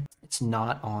on there. It's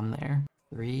not on there.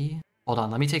 3. Hold on,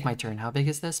 let me take my turn. How big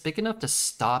is this? Big enough to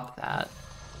stop that.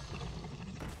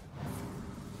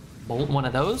 Bolt one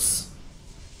of those.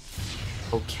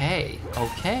 Okay,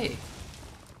 okay.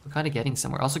 We're kind of getting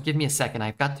somewhere. Also, give me a second.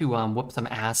 I've got to whoop some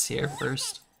ass here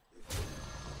first.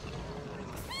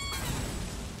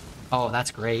 Oh, that's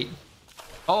great.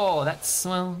 Oh, that's,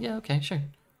 well, yeah, okay, sure.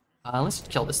 Let's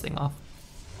kill this thing off.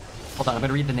 Hold on, I'm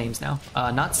gonna read the names now.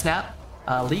 Not Snap.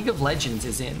 League of Legends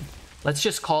is in. Let's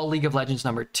just call League of Legends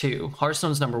number 2.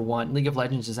 Hearthstone's number 1. League of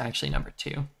Legends is actually number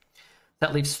 2.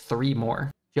 That leaves 3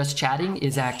 more. Just Chatting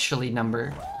is actually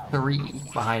number 3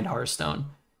 behind Hearthstone.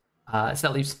 So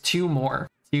that leaves 2 more.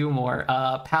 2 more.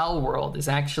 Pal World is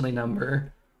actually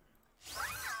number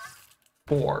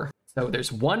 4. So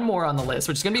there's 1 more on the list,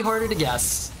 which is gonna be harder to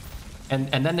guess.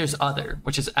 And then there's Other,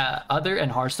 which is Other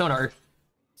and Hearthstone are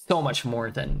so much more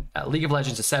than League of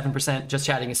Legends is 7%, Just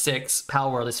Chatting is 6%,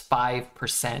 Pal World is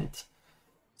 5%.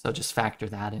 So just factor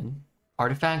that in.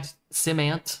 Artifact,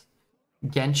 Simant,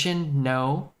 Genshin,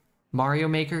 no. Mario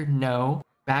Maker, no.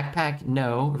 Backpack,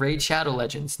 no. Raid Shadow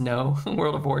Legends, no.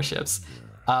 World of Warships.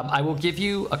 I will give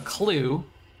you a clue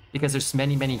because there's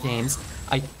many, many games.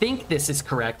 I think this is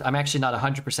correct. I'm actually not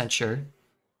 100% sure.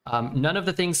 None of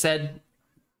the things said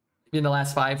in the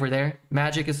last 5 were there.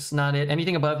 Magic is not it.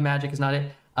 Anything above Magic is not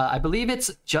it. I believe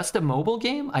it's just a mobile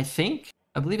game, I think.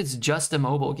 I believe it's just a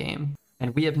mobile game.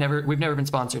 And we've never been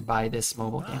sponsored by this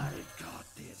mobile game.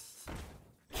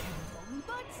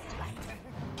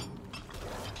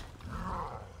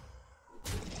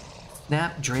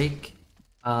 Snap, Drake.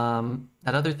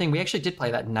 That other thing, we actually did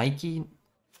play that. Nike,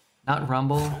 not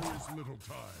Rumble.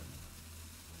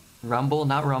 Rumble,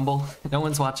 not Rumble. No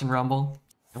one's watching Rumble.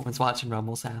 No one's watching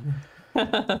Rumble, sadly.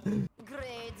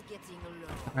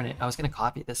 Darn it, I was gonna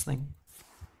copy this thing.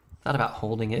 Thought about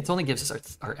holding it. It only gives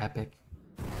us our epic.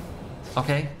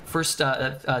 Okay, first,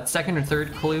 second or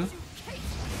third clue.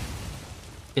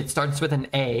 It starts with an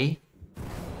A,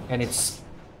 and it's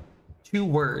 2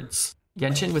 words.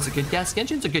 Genshin was a good guess.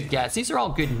 Genshin's a good guess. These are all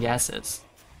good guesses.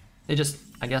 They just,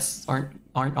 I guess, aren't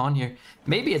on here.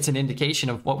 Maybe it's an indication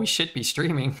of what we should be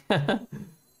streaming.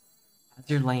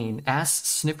 Azure Lane, Ass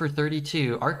Sniffer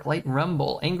 32, Arclight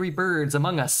Rumble, Angry Birds,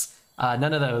 Among Us.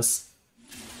 None of those.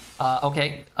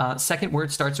 Okay, second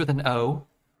word starts with an O.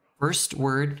 First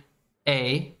word,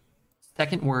 A.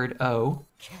 Second word, O.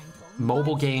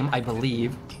 Mobile game, I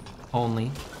believe.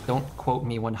 only. Don't quote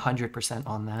me 100%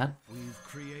 on that. We've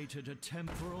created a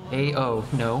temporal AO.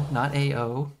 No, not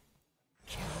AO.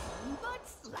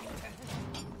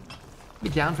 Be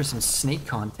down for some Snake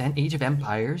content. Age of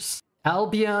Empires.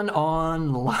 Albion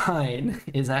Online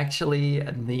is actually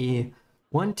the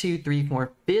 1, 2, 3,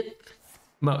 4, 5th,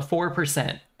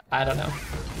 4%. I don't know.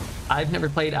 I've never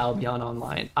played Albion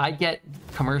Online. I get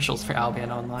commercials for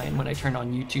Albion Online when I turn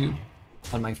on YouTube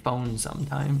on my phone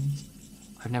sometimes.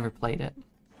 I've never played it.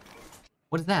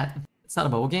 What is that? It's not a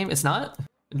mobile game? It's not?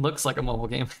 It looks like a mobile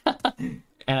game.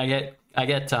 And I get I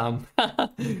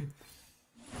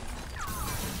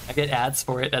get ads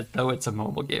for it as though it's a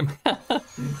mobile game. I'm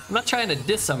not trying to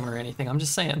diss them or anything, I'm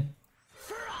just saying.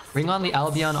 Bring on the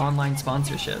Albion Online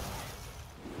sponsorship.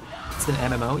 It's an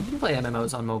MMO. You can play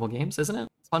MMOs on mobile games, isn't it?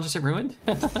 Sponsorship ruined?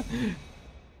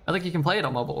 I think you can play it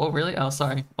on mobile. Oh, really? Oh,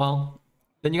 sorry. Well,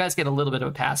 then you guys get a little bit of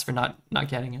a pass for not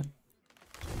getting it.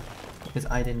 Because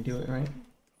I didn't do it, right?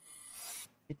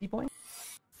 50 points?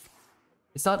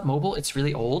 It's not mobile, it's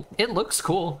really old. It looks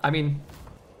cool. I mean,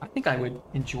 I think I would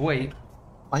enjoy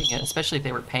playing it, especially if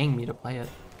they were paying me to play it.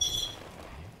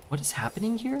 What is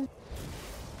happening here?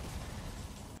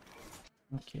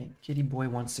 Okay, Kitty Boy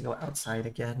wants to go outside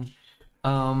again.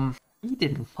 He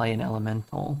didn't play an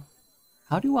elemental.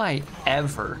 How do I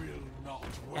ever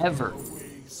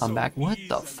come back? What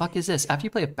the fuck is this? After you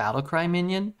play a battle cry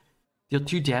minion, deal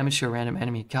 2 damage to a random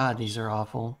enemy. God, these are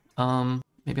awful.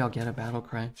 Maybe I'll get a battle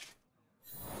cry.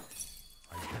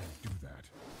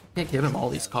 Can't give him all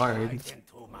these cards.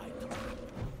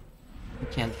 I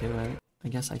can't do it. I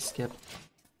guess I skip.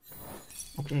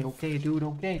 Okay, dude,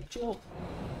 okay, chill.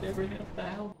 Never hit the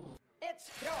hell. It's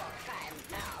your time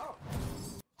now.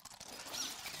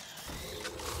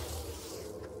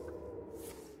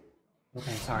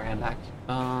 Okay, sorry, I'm back.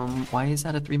 Why is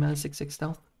that a 3 mana 6/6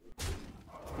 stealth?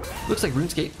 Looks like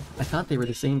RuneScape. I thought they were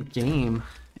the same game.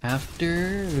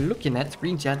 After looking at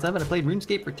screenshots of it, I played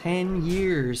RuneScape for 10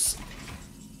 years.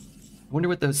 Wonder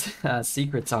what those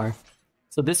secrets are.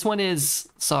 So this one is,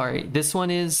 sorry, this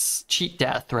one is cheat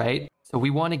death, right? So we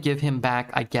want to give him back,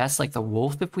 I guess, like the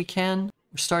wolf if we can.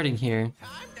 We're starting here.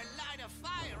 Time to light a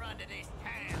fire under this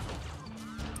town.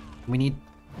 We need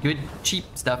good, cheap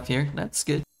stuff here. That's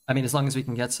good. I mean, as long as we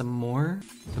can get some more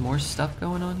stuff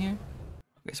going on here.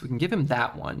 Okay, so we can give him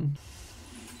that one,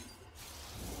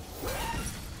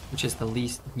 which is the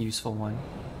least useful one.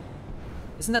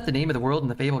 Isn't that the name of the world in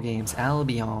the Fable games?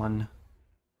 Albion.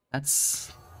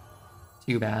 That's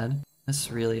too bad. That's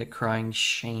really a crying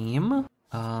shame.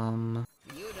 You don't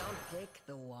pick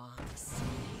the ones.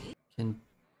 Can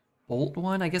bolt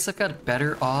one? I guess I've got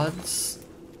better odds.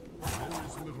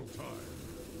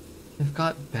 I've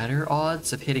got better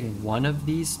odds of hitting one of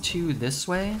these two this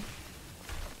way.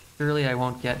 Surely I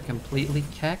won't get completely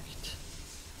kecked.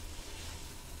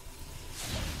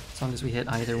 As long as we hit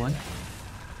either one.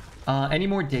 Any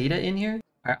more data in here?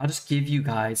 Alright, I'll just give you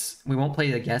guys... We won't play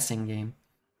the guessing game.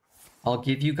 I'll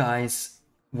give you guys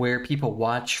where people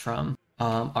watch from.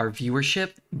 Our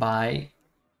viewership by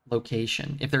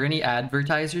location. If there are any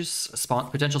advertisers,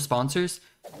 potential sponsors,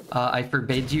 I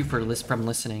forbid you from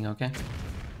listening, okay?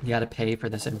 You gotta pay for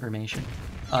this information.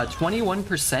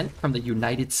 21% from the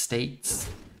United States.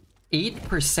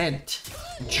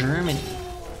 8% Germany.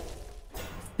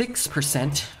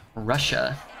 6%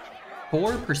 Russia.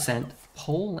 4%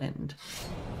 Poland.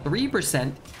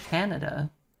 3% Canada.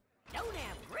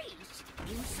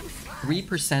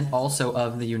 3% also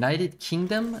of the United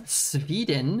Kingdom,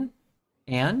 Sweden,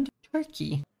 and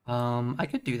Turkey. I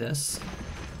could do this.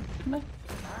 Couldn't I?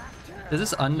 Does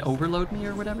this un-overload me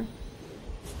or whatever?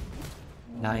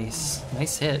 Nice.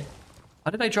 Nice hit.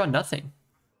 How did I draw nothing?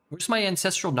 Where's my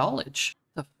ancestral knowledge?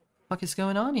 What the fuck is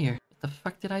going on here? What the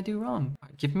fuck did I do wrong?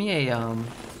 Give me a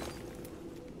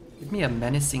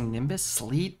menacing Nimbus.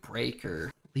 Sleet Breaker.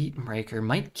 Sleet Breaker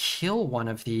might kill one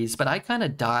of these, but I kind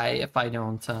of die if I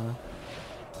don't,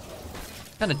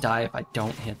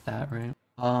 hit that, right?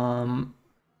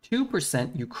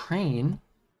 2% Ukraine,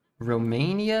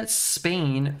 Romania,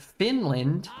 Spain,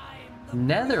 Finland,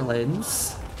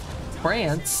 Netherlands,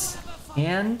 France,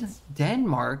 and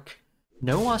Denmark.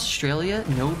 No Australia,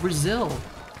 no Brazil.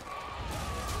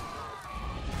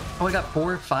 Oh, I got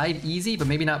 4 or 5 easy, but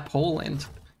maybe not Poland.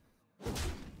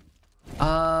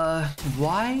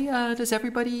 Why does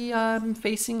everybody I'm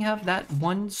facing have that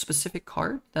one specific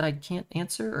card that I can't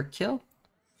answer or kill?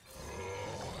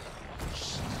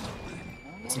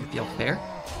 Doesn't feel fair.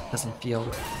 Doesn't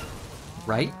feel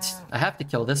right. I have to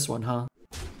kill this one, huh?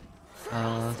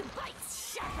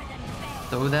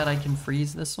 So that I can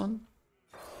freeze this one.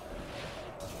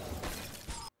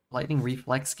 Lightning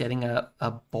Reflex getting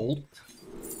a bolt.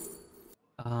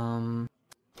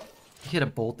 Hit a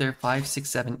bolt there. 5, 6,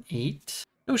 7, 8.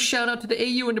 No shout out to the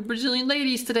AU and the Brazilian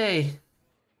ladies today.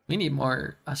 We need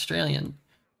more Australian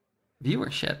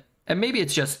viewership. And maybe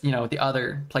it's just, you know, the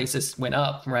other places went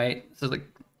up, right? So like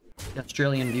the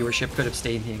Australian viewership could have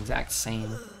stayed the exact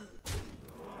same.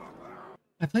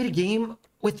 I played a game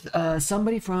with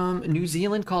somebody from New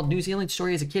Zealand called New Zealand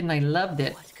Story as a kid, and I loved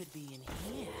it. What could be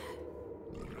in here?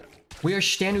 We are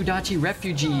Stanudachi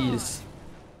refugees.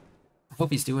 I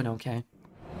hope he's doing okay.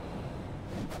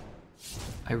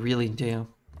 I really do.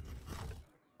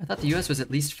 I thought the US was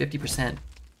at least 50%.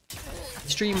 I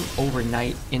stream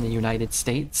overnight in the United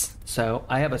States, so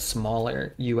I have a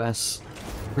smaller US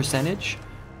percentage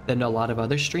than a lot of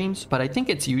other streams, but I think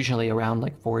it's usually around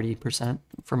like 40%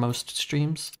 for most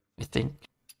streams, I think.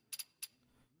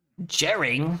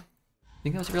 Jering?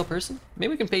 Think that was a real person?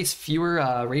 Maybe we can face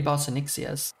fewer raid boss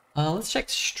inixias. Let's check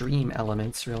stream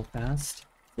elements real fast.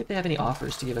 See if they have any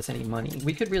offers to give us any money.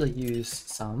 We could really use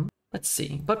some. Let's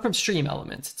see. But from stream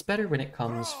elements, it's better when it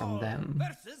comes from them.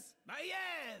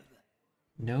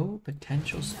 No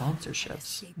potential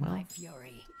sponsorships. Well,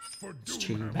 it's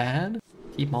too bad.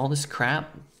 Keep all this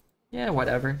crap. Yeah,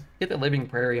 whatever. Get the Living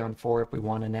Prairie on 4 if we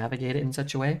want to navigate it in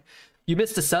such a way. You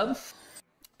missed a sub?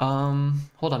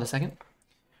 Hold on a second.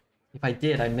 If I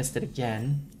did, I missed it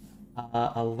again.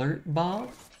 Alert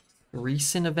Bob.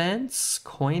 Recent events.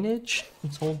 Coinage.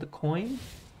 Let's hold the coin.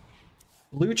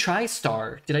 Blue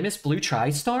TriStar. Did I miss Blue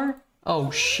TriStar? Oh,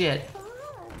 shit.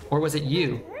 Or was it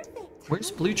you?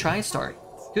 Where's Blue TriStar?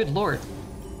 Good lord.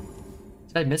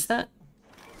 Did I miss that?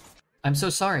 I'm so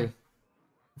sorry.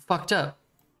 I fucked up.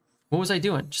 What was I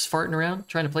doing? Just farting around?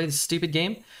 Trying to play this stupid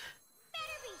game?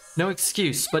 No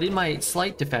excuse, but in my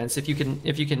slight defense, if you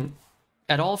can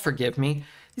at all forgive me,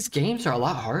 these games are a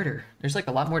lot harder. There's like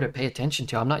a lot more to pay attention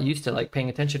to. I'm not used to like paying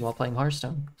attention while playing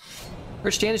Hearthstone.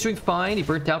 First Stan is doing fine. He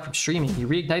burnt out from streaming. He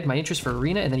reignited my interest for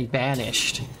Arena and then he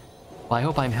vanished. Well, I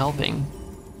hope I'm helping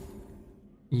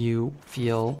you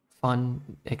feel fun,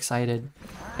 excited,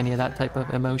 any of that type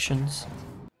of emotions.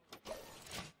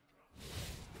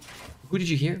 Who did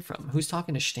you hear it from? Who's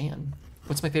talking to Stan?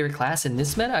 What's my favorite class in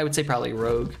this meta? I would say probably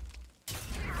Rogue.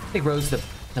 I think Rogue's the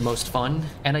most fun,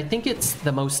 and I think it's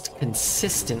the most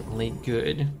consistently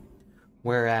good.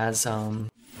 Whereas,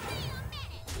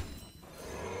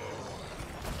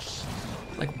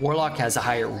 like Warlock has a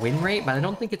higher win rate, but I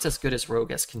don't think it's as good as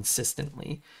Rogue as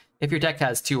consistently. If your deck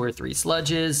has 2 or 3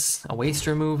 sludges, a waste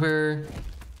remover,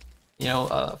 you know,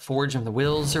 a Forge of the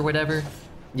Wills or whatever,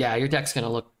 yeah, your deck's gonna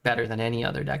look better than any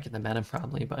other deck in the meta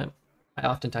probably, but I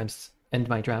oftentimes end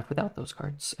my draft without those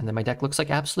cards, and then my deck looks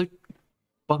like absolute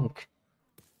bunk.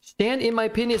 Stan, in my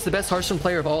opinion, is the best Hearthstone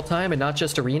player of all time and not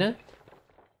just Arena.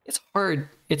 It's hard.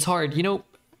 It's hard. You know,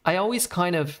 I always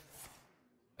kind of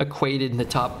equated the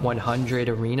top 100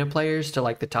 Arena players to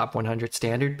like the top 100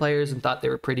 Standard players and thought they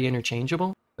were pretty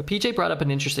interchangeable. But PJ brought up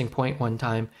an interesting point one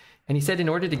time, and he said in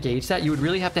order to gauge that, you would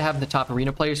really have to have the top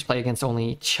Arena players play against only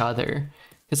each other.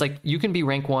 Because like you can be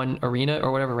rank 1 Arena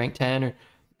or whatever, rank 10 or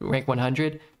rank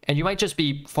 100, and you might just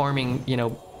be farming, you know,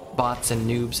 bots and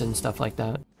noobs and stuff like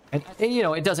that. And you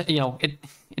know, it doesn't, you know, it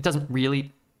doesn't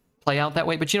really play out that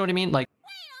way, but you know what I mean? Like,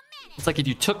 it's like if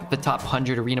you took the top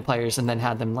 100 Arena players and then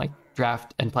had them like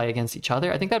draft and play against each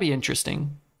other, I think that'd be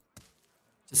interesting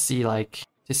to see, like,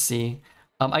 to see.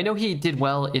 I know he did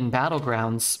well in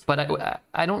Battlegrounds, but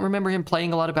I don't remember him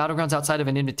playing a lot of Battlegrounds outside of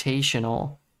an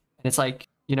invitational. And it's like,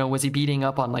 you know, was he beating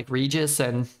up on like Regis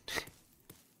and,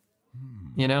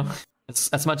 you know,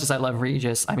 as much as I love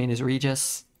Regis, I mean, is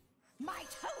Regis,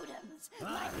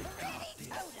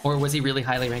 or was he really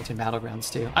highly ranked in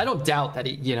Battlegrounds too? I don't doubt that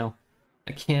he, you know,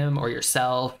 like him or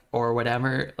yourself or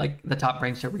whatever, like the top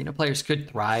ranked Arena players could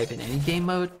thrive in any game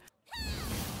mode.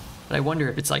 But I wonder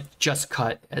if it's like just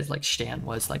cut as like Stan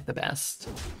was like the best.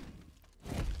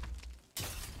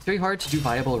 It's very hard to do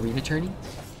viable Arena tourney.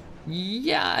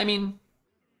 Yeah, I mean,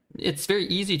 it's very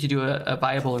easy to do a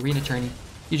viable Arena tourney.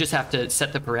 You just have to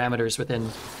set the parameters within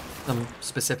some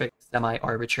specific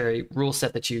semi-arbitrary rule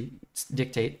set that you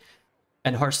dictate.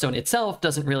 And Hearthstone itself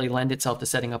doesn't really lend itself to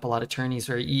setting up a lot of tourneys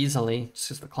very easily, just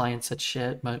because the client said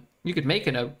shit. But you could make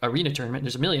an Arena tournament.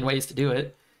 There's a million ways to do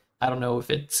it. I don't know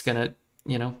if it's gonna,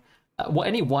 you know,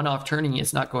 any one-off tourney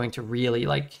is not going to really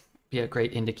like be a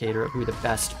great indicator of who the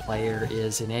best player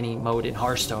is in any mode in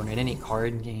Hearthstone, in any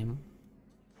card game.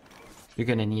 You're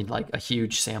gonna need like a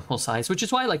huge sample size, which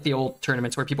is why like the old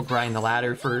tournaments where people grind the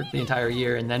ladder for the entire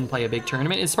year and then play a big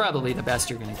tournament is probably the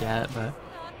best you're gonna get, but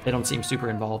they don't seem super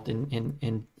involved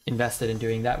in invested in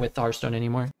doing that with Hearthstone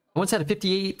anymore. I once had a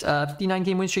 59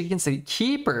 game win streak against the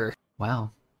Keeper. Wow.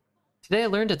 Today I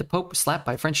learned that the Pope was slapped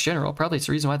by a French general. Probably it's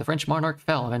the reason why the French monarch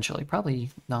fell eventually. Probably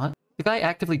not. The guy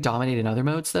actively dominated in other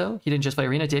modes, though. He didn't just play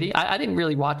arena, did he? I didn't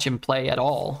really watch him play at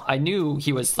all. I knew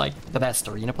he was, like, the best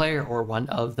arena player, or one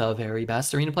of the very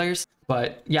best arena players.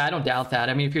 But, yeah, I don't doubt that.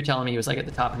 I mean, if you're telling me he was, like, at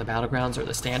the top in the Battlegrounds, or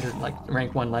the standard, like,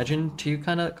 rank 1 legend to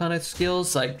kind of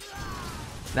skills, like,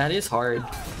 that is hard.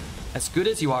 As good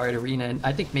as you are at arena, and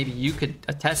I think maybe you could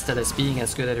attest to this being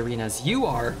as good at arena as you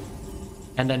are,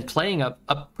 and then playing a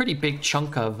pretty big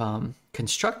chunk of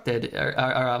constructed or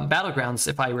Battlegrounds,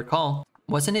 if I recall.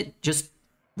 Wasn't it just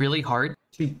really hard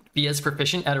to be as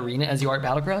proficient at arena as you are at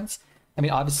Battlegrounds? I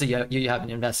mean, obviously you haven't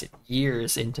invested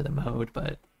years into the mode,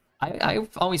 but I've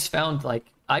always found, like,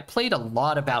 I played a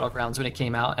lot of Battlegrounds when it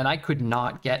came out, and I could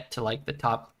not get to, like, the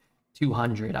top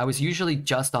 200. I was usually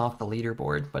just off the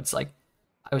leaderboard, but it's like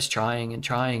I was trying,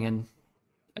 and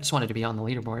I just wanted to be on the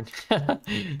leaderboard.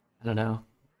 I don't know.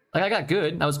 Like, I got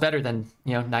good. I was better than,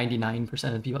 99%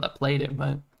 of the people that played it,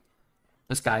 but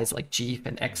those guys like Jeep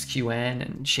and XQN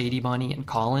and Shady Bunny and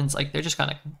Collins, like, they're just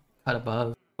kind of cut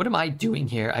above. What am I doing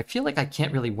here? I feel like I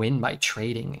can't really win by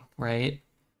trading, right?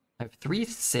 I have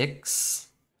 3-6.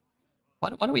 Why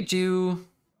don't we do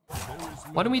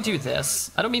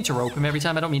this? I don't mean to rope him every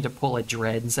time. I don't mean to pull a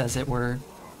dreads, as it were.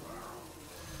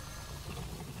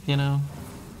 You know?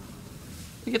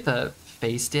 We get the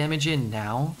face damage in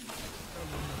now.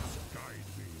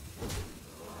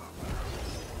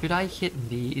 Should I hit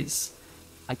these?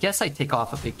 I guess I take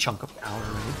off a big chunk of power,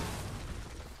 right?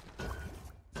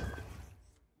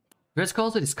 Grizz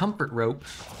calls it his comfort rope.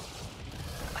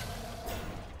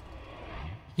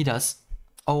 He does.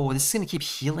 Oh, this is gonna keep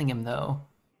healing him, though.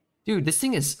 Dude, this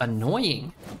thing is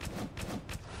annoying.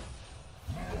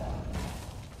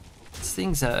 This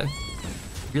thing's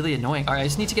really annoying. Alright, I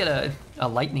just need to get a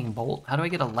lightning bolt. How do I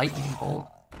get a lightning bolt?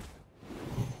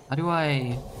 How do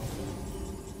I...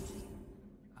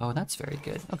 Oh, that's very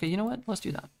good. Okay, you know what? Let's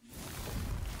do that.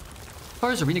 As far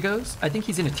as arena goes, I think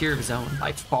he's in a tier of his own,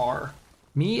 by far.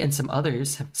 Me and some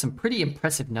others have some pretty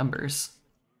impressive numbers,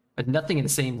 but nothing in the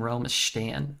same realm as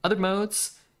Stan. Other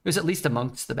modes, it was at least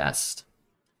amongst the best.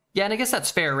 Yeah, and I guess that's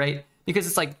fair, right? Because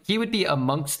it's like, he would be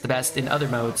amongst the best in other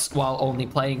modes while only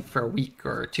playing for a week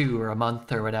or two or a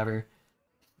month or whatever.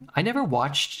 I never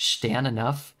watched Stan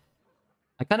enough.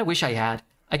 I kind of wish I had.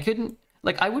 I couldn't...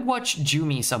 Like, I would watch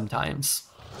Jumi sometimes.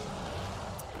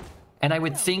 And I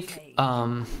would think,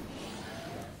 like,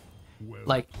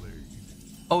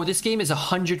 oh, this game is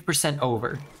 100%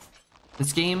 over.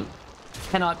 This game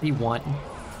cannot be won.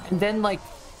 And then, like,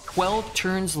 12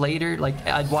 turns later, like,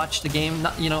 I'd watch the game.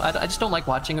 Not, I just don't like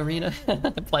watching Arena,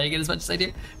 playing it as much as I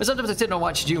do. But sometimes I sit and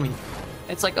watch Jumi.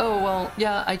 It's like, oh, well,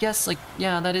 yeah, I guess, like,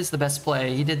 yeah, that is the best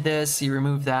play. He did this, he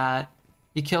removed that,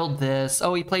 he killed this.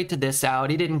 Oh, he played to this out,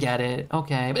 he didn't get it.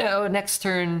 Okay, but, oh, next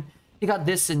turn, he got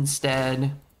this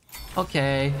instead.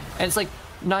 Okay, and it's like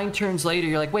 9 turns later,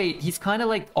 you're like, wait, he's kind of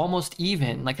like almost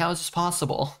even. Like, how is this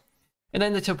possible? And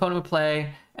then the opponent would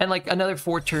play, and like another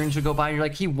 4 turns would go by, and you're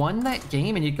like, he won that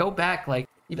game, and you go back, like,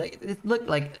 it looked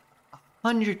like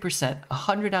 100%,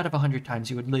 100 out of 100 times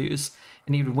you would lose,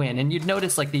 and he would win. And you'd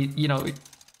notice, like,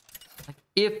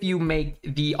 if you make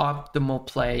the optimal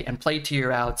play and play to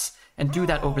your outs, and do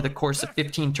that over the course of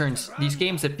 15 turns, these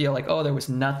games that feel like, oh, there was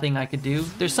nothing I could do,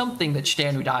 there's something that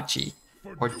Stan Udachi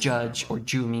or Judge or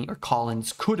Jumi or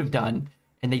Collins could have done,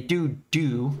 and they do,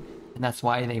 and that's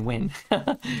why they win.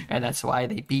 And that's why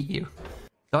they beat you.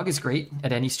 Dog is great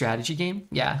at any strategy game.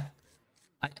 Yeah.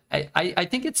 I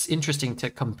think it's interesting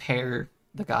to compare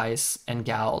the guys and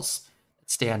gals that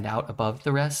stand out above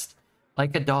the rest.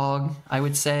 Like a Dog, I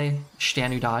would say,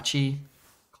 Stan Udachi,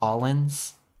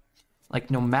 Collins.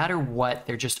 Like, no matter what,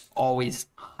 they're just always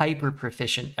hyper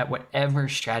proficient at whatever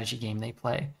strategy game they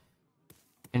play.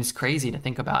 And it's crazy to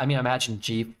think about. I mean, I imagine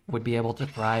Jeep would be able to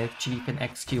thrive. Jeep and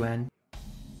XQN.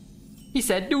 He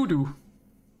said doo-doo.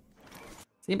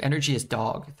 Same energy as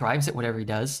Dog. Thrives at whatever he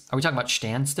does. Are we talking about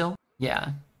Stan still?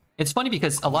 Yeah. It's funny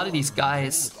because a lot of these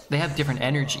guys, they have different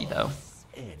energy, though.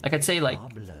 Like, I'd say, like...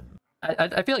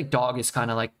 I feel like Dog is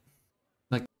kind of like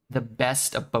the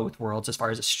best of both worlds as far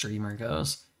as a streamer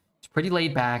goes. He's pretty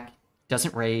laid back.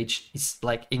 Doesn't rage. He's,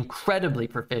 like, incredibly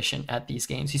proficient at these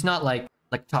games. He's not, like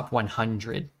top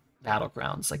 100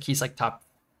 Battlegrounds. Like, he's like top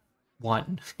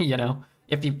 1, you know,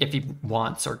 if he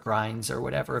wants or grinds or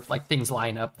whatever, if like things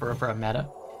line up for a meta.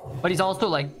 But he's also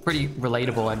like pretty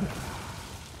relatable, and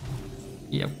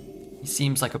he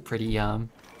seems like a pretty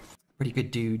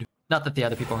good dude. Not that the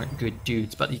other people aren't good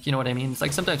dudes, but you know what I mean? It's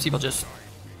like sometimes people just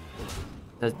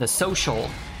the social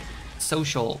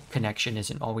connection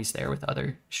isn't always there with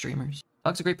other streamers.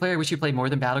 Dog's a great player. I wish he played more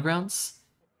than Battlegrounds.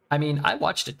 I mean, I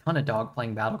watched a ton of Dog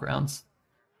playing Battlegrounds.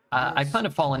 I've kind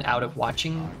of fallen out of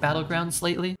watching Battlegrounds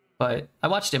lately, but I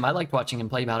watched him. I liked watching him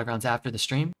play Battlegrounds after the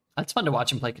stream. It's fun to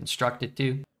watch him play Constructed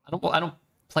too. I don't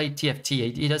play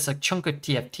TFT. He does a chunk of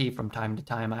TFT from time to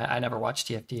time. I never watch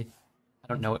TFT. I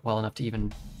don't know it well enough to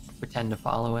even pretend to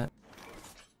follow it.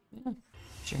 Yeah,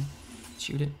 sure.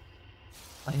 Shoot it.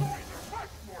 Play it.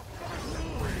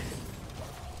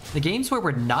 The games where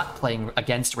we're not playing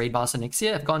against Raid Boss and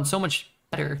Ixia have gone so much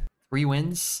better. 3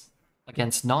 wins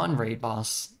against non-Raid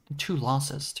Boss and 2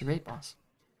 losses to Raid Boss.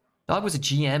 Dog was a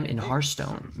GM in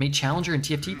Hearthstone. Made Challenger in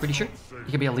TFT, pretty sure.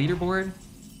 He could be a leaderboard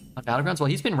on Battlegrounds. Well,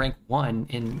 he's been ranked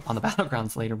 1 on the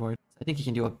Battlegrounds leaderboard. I think he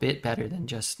can do a bit better than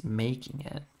just making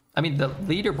it. I mean, the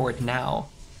leaderboard now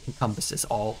encompasses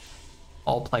all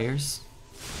players.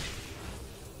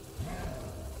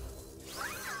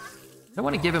 I don't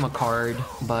want to give him a card,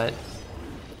 but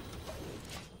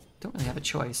don't really have a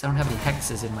choice. I don't have any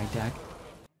hexes in my deck.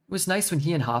 It was nice when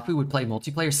he and Hafu would play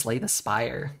multiplayer Slay the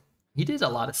Spire. He did a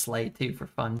lot of Slay too for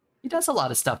fun. He does a lot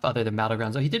of stuff other than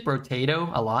Battlegrounds. He did Rotato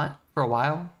a lot for a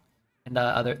while, and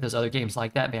there's other games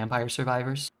like that, Vampire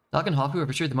Survivors. Dog and Hafu are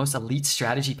for sure the most elite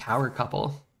strategy power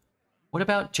couple. What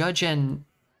about Judge and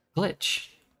Glitch?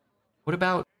 What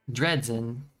about Dreads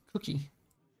and Cookie?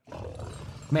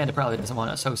 Amanda probably doesn't want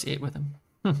to associate with him.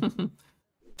 What's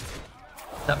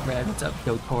up, Red? What's up,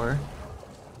 Dotor?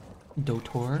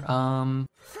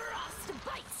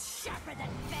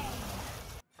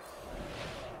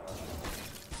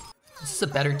 This is a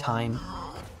better time.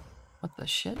 What the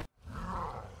shit?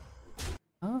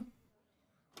 Huh?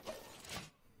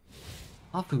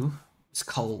 Apu is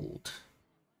cold.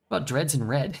 What about Dreads and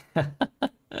Red? What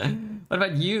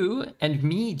about you and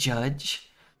me, Judge?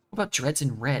 What about Dreads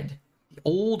and Red? The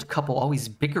old couple always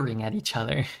bickering at each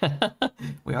other.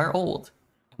 We are old,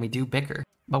 and we do bicker,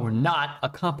 but we're not a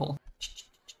couple.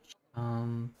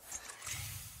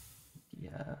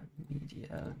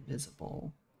 Media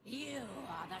visible. You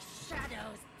are the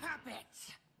Shadow's puppet.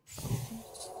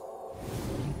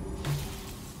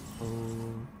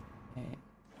 Okay.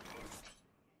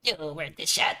 You were the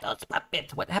Shadow's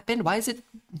puppet. What happened? Why has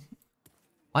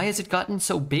it gotten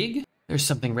so big? There's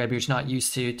something Redbeard's not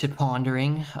used to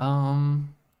pondering. Hey,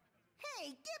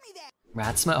 give me that.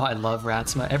 Ratsma? Oh, I love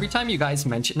Ratsma. Every time you guys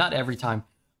mention, not every time,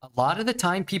 a lot of the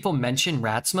time people mention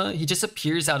Ratsma, he just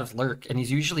appears out of lurk, and he's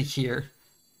usually here.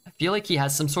 I feel like he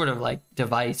has some sort of like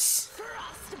device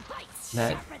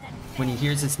that when he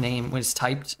hears his name, when it's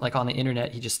typed like on the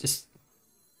internet, he just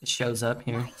shows up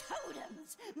here.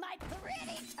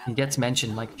 He gets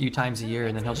mentioned like a few times a year,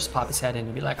 and then he'll just pop his head in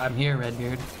and be like, "I'm here,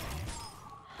 Redbeard."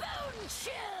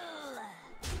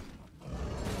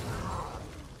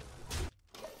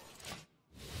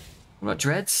 What about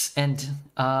Dreads and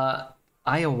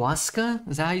ayahuasca?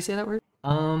 Is that how you say that word?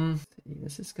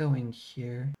 This is going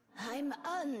here. I'm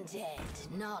undead,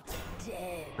 not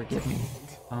dead. Forgive me.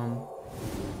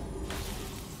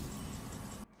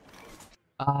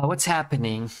 What's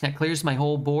happening? That clears my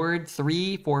whole board.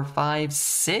 3, 4, 5,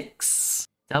 6.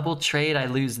 Double trade, I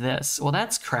lose this. Well,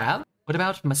 that's crap. What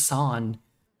about Masan?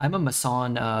 I'm a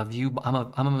Masan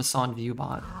I'm a Masan view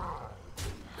bot.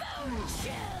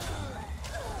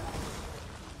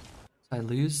 So I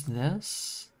lose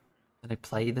this. Did I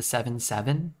play the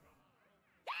 7/7?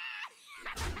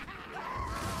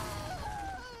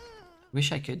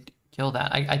 Wish I could kill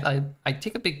that. I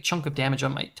take a big chunk of damage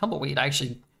on my Tumbleweed. I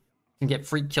actually can get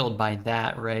free killed by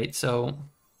that, right? So,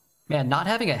 man, not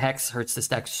having a Hex hurts this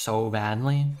deck so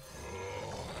badly.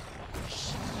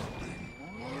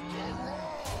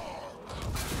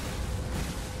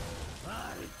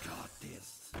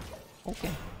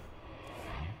 Okay.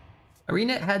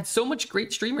 Arena had so much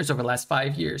great streamers over the last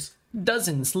 5 years.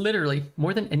 Dozens, literally.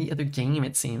 More than any other game,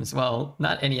 it seems. Well,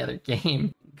 not any other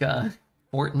game.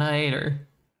 Fortnite or...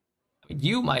 I mean,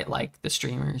 you might like the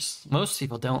streamers. Most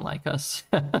people don't like us.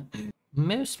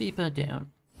 Most people don't.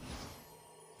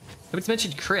 Nobody's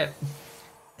mentioned Crypt.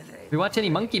 Have you watched any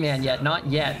Monkey Man yet? Not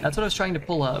yet. That's what I was trying to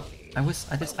pull up. I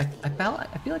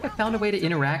feel like I found a way to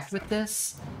interact with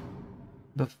this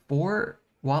before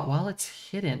while it's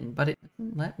hidden, but it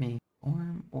didn't let me.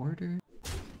 Form order.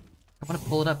 I want to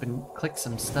pull it up and click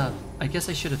some stuff. I guess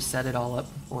I should have set it all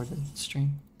up before the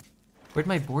stream. Where'd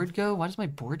my board go? Why does my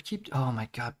board keep... Oh my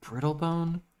god,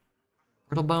 Brittlebone.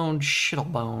 Brittlebone,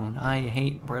 Shittlebone. I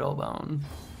hate Brittlebone.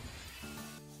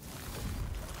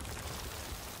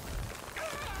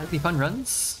 That'd be fun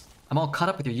runs. I'm all caught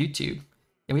up with your YouTube.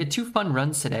 Yeah, we had 2 fun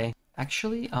runs today.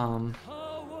 Actually, I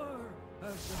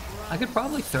could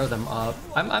probably throw them up.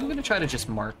 I'm gonna try to just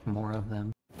mark more of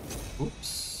them.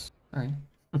 Oops. Sorry.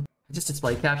 I Just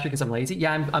display capture because I'm lazy.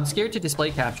 Yeah, I'm scared to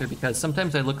display capture because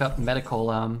sometimes I look up medical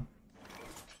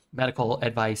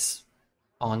advice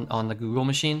on the Google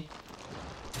machine.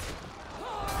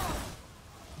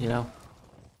 You know,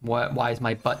 why is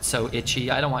my butt so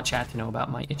itchy? I don't want chat to know about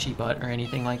my itchy butt or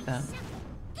anything like that.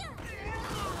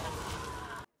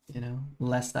 You know,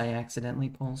 lest I accidentally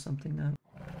pull something up.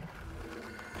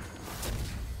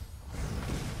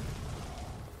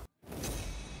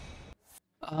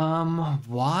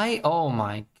 Why? Oh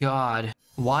my god.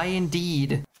 Why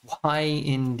indeed? Why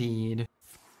indeed?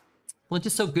 Well, it's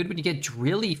just so good when you get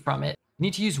drilly from it. You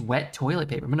need to use wet toilet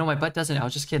paper. But no, my butt doesn't. I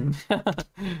was just kidding.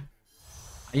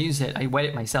 I use it. I wet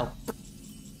it myself.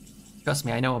 Trust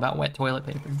me, I know about wet toilet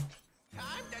paper.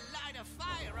 Time to light a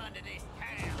fire under this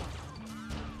town.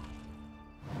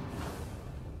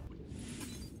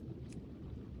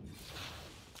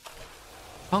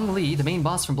 Chong Li, the main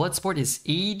boss from Bloodsport, is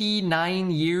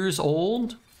 89 years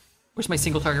old. Where's my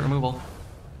single target removal?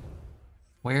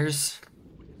 Where's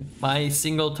my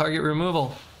single target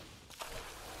removal?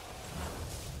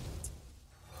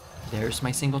 There's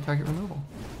my single target removal.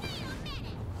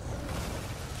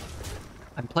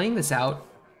 I'm playing this out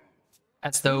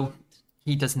as though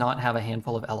he does not have a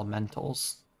handful of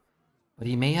elementals. But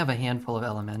he may have a handful of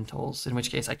elementals, in which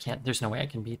case I can't, there's no way I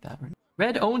can beat that.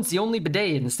 Red owns the only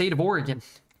bidet in the state of Oregon.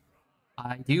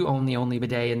 I do own the only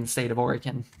bidet in the state of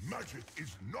Oregon. Magic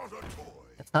is not a toy.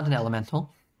 That's not an elemental.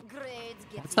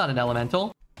 That's not an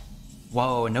elemental.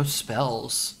 Whoa, no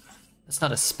spells. That's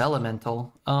not a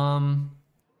spell-elemental. Wow,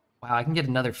 I can get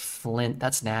another Flint.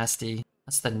 That's nasty.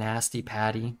 That's the nasty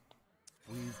patty.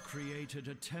 We've created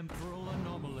a temporal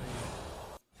anomaly.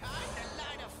 Time to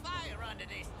light a fire under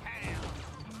this town.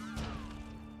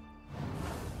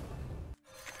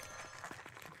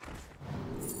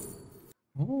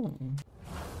 Oh.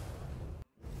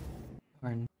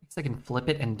 Darn. Guess I can flip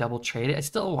it and double trade it. I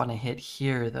still want to hit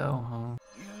here though, huh?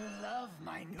 You love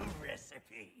my new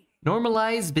recipe.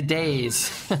 Normalize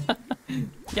bidets.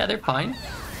 Yeah, they're fine.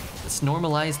 Let's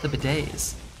normalize the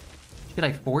bidets. Should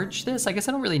I forge this? I guess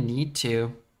I don't really need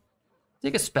to.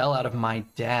 Take a spell out of my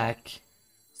deck.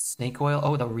 Snake oil.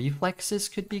 Oh, the reflexes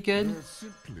could be good. There's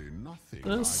simply nothing.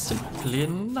 There's simply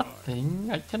nothing.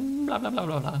 I can blah blah blah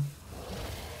blah blah.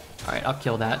 Alright, I'll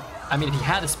kill that. I mean, if he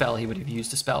had a spell, he would have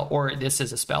used a spell. Or this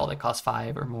is a spell that costs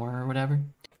 5 or more or whatever.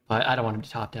 But I don't want him to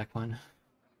top deck one.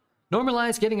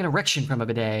 Normalize getting an erection from a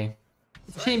bidet.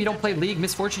 It's a shame you don't play League.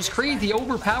 Misfortune's crazy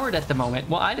overpowered at the moment.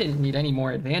 Well, I didn't need any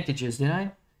more advantages, did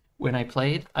I? When I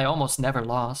played, I almost never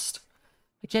lost.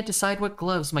 I can't decide what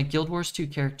gloves my Guild Wars 2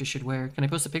 character should wear. Can I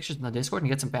post the pictures in the Discord and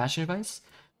get some fashion advice?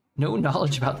 No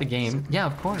knowledge about the game. Yeah,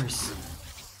 of course.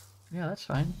 Yeah, that's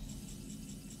fine.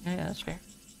 Yeah, that's fair.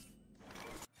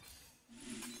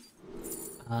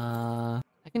 I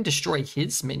can destroy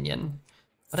his minion.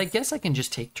 But I guess I can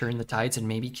just take Turn the Tides and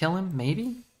maybe kill him.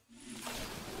 Maybe?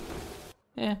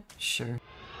 Yeah, sure.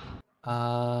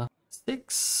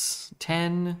 6,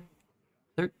 10...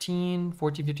 13,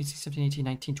 14, 15, 16, 17, 18,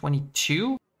 19,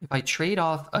 22. If I trade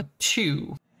off a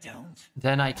 2,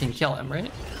 then I can kill him, right?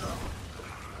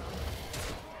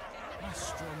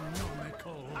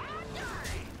 Astronomical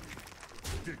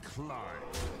decline.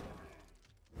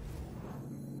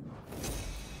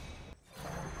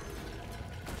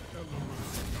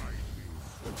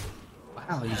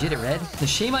 Wow, you did it, Red. The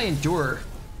shame I endure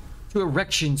to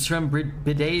erections from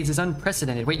bidets is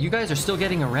unprecedented. Wait, you guys are still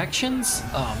getting erections?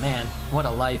 Oh man, what a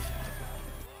life.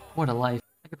 What a life.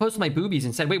 I could post my boobies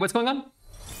instead. Wait, what's going on?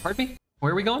 Pardon me?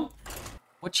 Where are we going?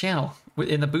 What channel?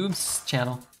 In the boobs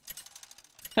channel.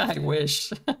 I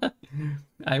wish.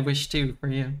 I wish too for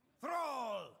you.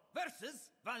 Thrall versus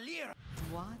Valir.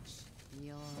 Watch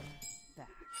your back.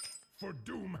 For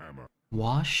Doomhammer.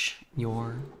 Wash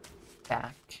your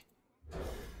back.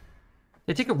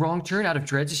 They take a wrong turn out of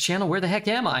Dredge's channel. Where the heck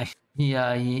am I? He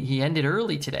ended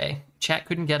early today. Chat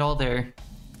couldn't get all their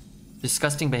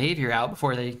disgusting behavior out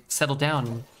before they settled down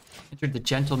and entered the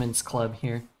gentleman's club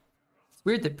here. It's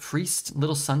weird that Priest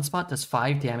Little Sunspot does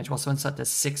 5 damage while Sunspot does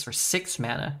 6 for 6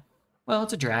 mana. Well,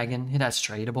 it's a dragon. It has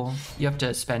tradable. You have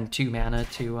to spend 2 mana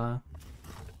to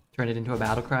turn it into a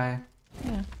battle cry.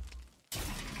 Yeah.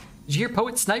 Did you hear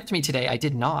Poet sniped me today? I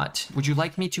did not. Would you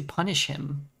like me to punish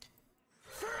him?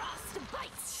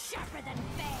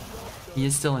 He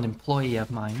is still an employee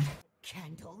of mine.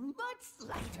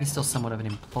 He's still somewhat of an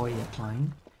employee of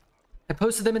mine. I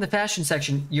posted them in the fashion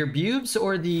section. Your boobs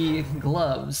or the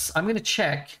gloves? I'm gonna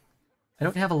check. I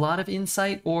don't have a lot of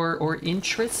insight or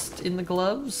interest in the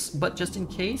gloves, but just in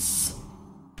case.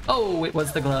 Oh, it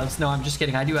was the gloves. No, I'm just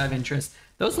kidding. I do have interest.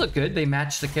 Those look good. They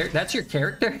match the character. That's your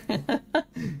character?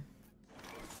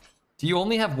 Do you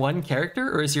only have one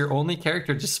character, or is your only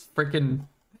character just freaking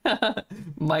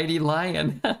Mighty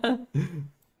Lion?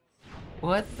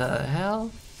 What the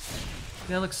hell?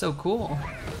 That looks so cool.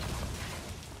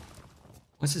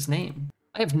 What's his name?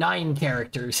 I have 9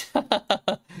 characters.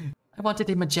 I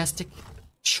wanted a majestic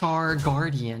Char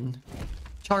Guardian.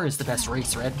 Char is the best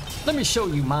race, Red. Let me show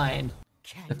you mine.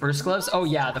 The first gloves? Oh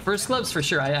yeah, the first gloves for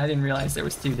sure. I didn't realize there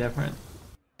was 2 different.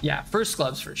 Yeah, first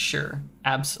gloves for sure.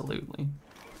 Absolutely.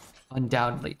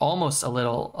 Undoubtedly. Almost a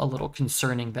little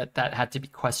concerning that that had to be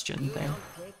questioned there.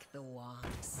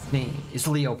 His name is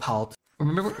Leopold.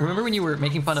 Remember when you were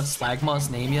making fun of Slagmaw's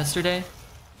name yesterday?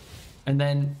 And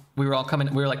then we were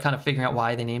like kind of figuring out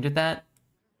why they named it that,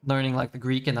 learning like the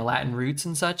Greek and the Latin roots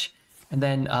and such. And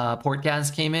then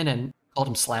Portgaz came in and called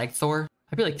him Slagthor.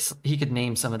 I feel like he could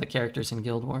name some of the characters in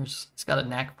Guild Wars. He's got a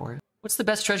knack for it. What's the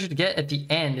best treasure to get at the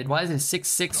end? And why is it a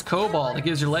 6/6 Cobalt that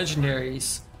gives you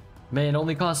legendaries? Man,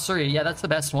 only costs 3. Yeah, that's the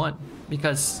best one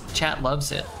because chat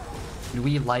loves it. And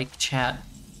we like chat.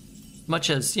 Much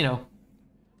as, you know,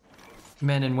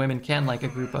 men and women can like a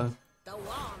group of,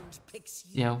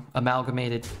 you know,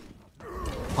 amalgamated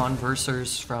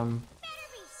conversers from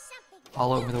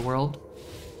all over the world.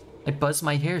 I buzz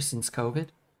my hair since COVID.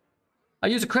 I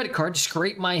use a credit card to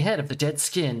scrape my head of the dead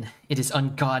skin. It is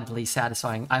ungodly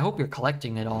satisfying. I hope you're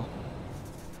collecting it all.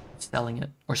 Selling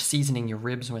it. Or seasoning your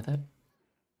ribs with it.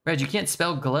 Red, you can't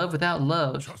spell glove without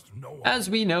love. As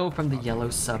we know from the Yellow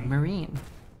Submarine.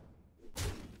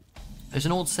 There's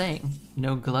an old saying.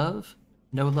 No glove,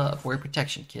 no love. Wear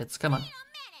protection, kids. Come on.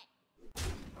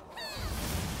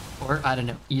 Or, I don't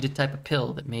know, eat a type of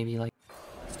pill that maybe, like,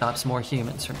 stops more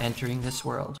humans from entering this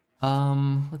world.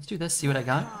 Let's do this, see what I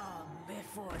got.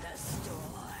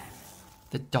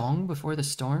 The dong before the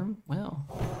storm? Well,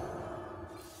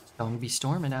 dong be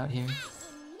storming out here.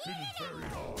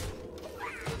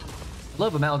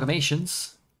 Love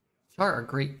amalgamations. Char are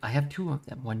great. I have 2 of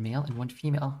them, 1 male and 1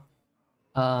 female.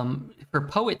 For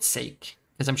Poet's sake,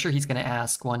 because I'm sure he's going to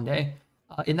ask one day,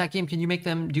 in that game, can you make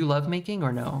them do lovemaking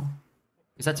or no?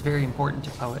 Because that's very important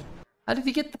to Poet. How did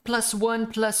he get the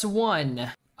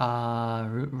 +1/+1?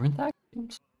 Runthak? You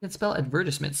can spell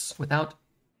advertisements without...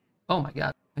 Oh my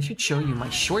god. I should show you my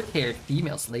short-haired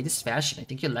female's latest fashion. I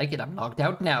think you'll like it. I'm logged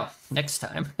out now. Next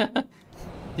time.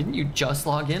 Didn't you just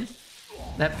log in?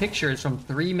 That picture is from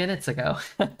 3 minutes ago.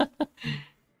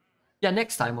 Yeah,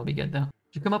 next time will be good though.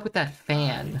 Did you come up with that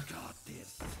fan?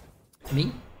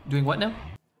 Me? Doing what now?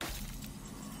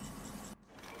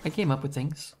 I came up with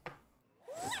things.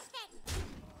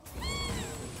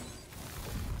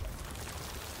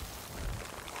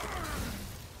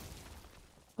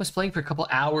 I was playing for a couple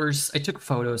hours. I took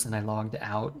photos and I logged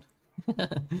out.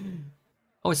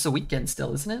 Oh, it's the weekend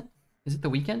still, isn't it? Is it the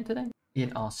weekend today?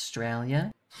 In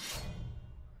Australia?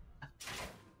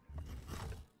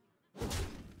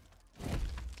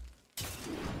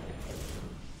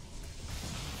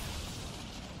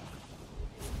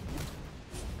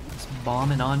 It's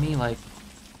bombing on me like,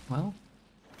 well,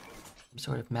 some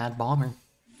sort of mad bomber.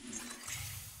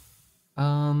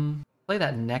 Play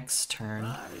that next turn.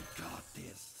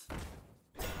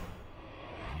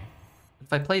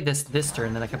 If I play this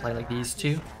turn, then I can play like these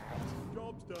 2.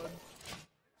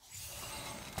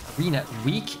 Arena,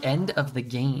 week end of the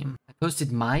game. I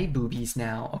posted my boobies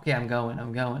now. Okay, I'm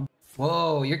going.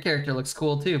 Whoa, your character looks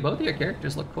cool too. Both of your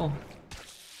characters look cool.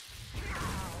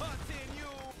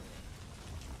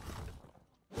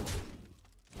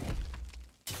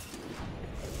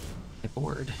 My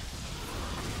board.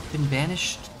 Been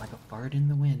banished like a fart in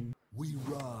the wind. We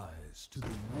rise to the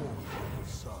warmth of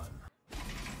the sun.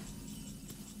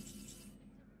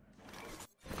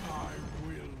 I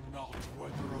will not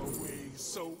weather away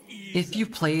so easily. If you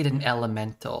played an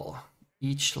elemental,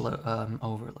 each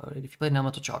overloaded. If you played an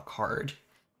elemental, draw a card.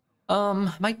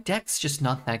 My deck's just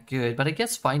not that good, but I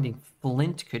guess finding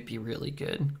Flint could be really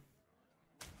good.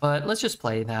 But let's just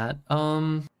play that. Do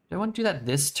I want to do that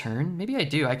this turn? Maybe I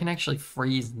do. I can actually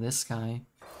freeze this guy.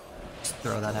 Just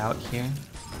throw that out here.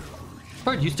 This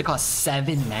card used to cost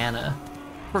 7 mana.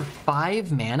 For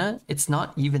 5 mana, it's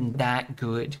not even that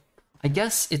good. I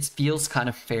guess it feels kind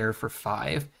of fair for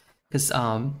 5. Because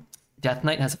Death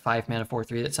Knight has a 5 mana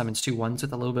 4/3 that summons 2 1s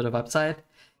with a little bit of upside.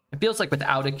 It feels like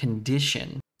without a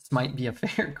condition, this might be a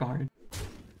fair card.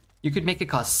 You could make it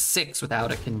cost 6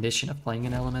 without a condition of playing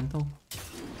an elemental.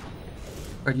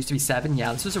 Or it used to be 7?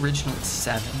 Yeah, this was originally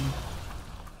 7.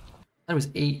 That was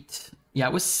 8. Yeah,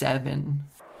 it was 7.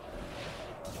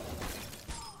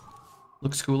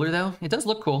 Looks cooler though. It does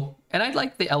look cool. And I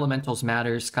like the Elementals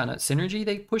Matters kind of synergy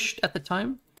they pushed at the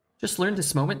time. Just learned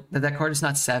this moment that that card is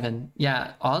not 7.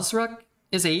 Yeah, Ozruk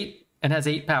is 8 and has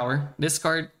 8 power. This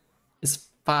card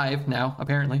 5 now,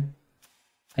 apparently.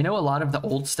 I know a lot of the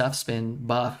old stuff's been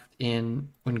buffed in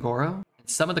Ungoro.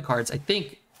 Some of the cards, I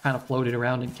think, kind of floated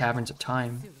around in Caverns of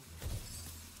Time.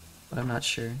 But I'm not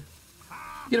sure.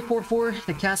 You get a 4/4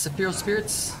 that casts Ethereal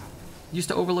Spirits. Used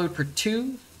to overload for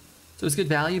 2. So it was good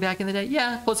value back in the day.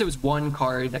 Yeah, plus it was 1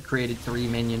 card that created 3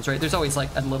 minions, right? There's always like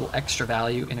a little extra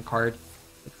value in a card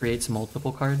that creates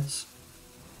multiple cards.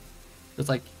 It's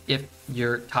like if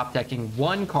you're top decking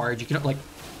 1 card,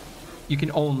 you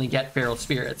can only get Feral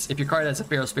Spirits. If your card has a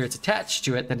Feral Spirits attached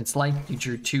to it, then it's like you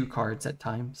drew 2 cards at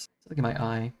times. Look at my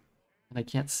eye, and I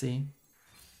can't see.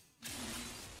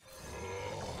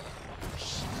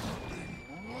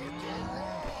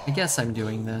 I guess I'm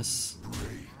doing this.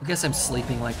 I guess I'm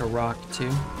sleeping like a rock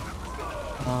too.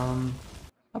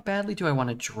 How badly do I want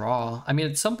to draw? I mean,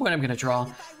 at some point I'm gonna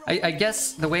draw. I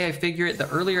guess the way I figure it, the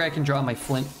earlier I can draw my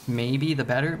Flint, maybe the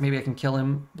better. Maybe I can kill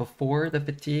him before the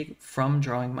fatigue from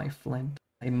drawing my Flint.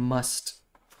 I must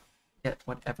get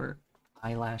whatever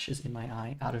eyelashes in my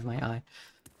eye out of my eye.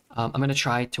 I'm gonna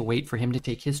try to wait for him to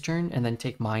take his turn and then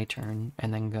take my turn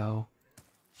and then go.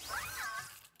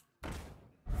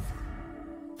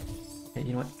 Okay,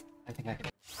 you know what? I think I can.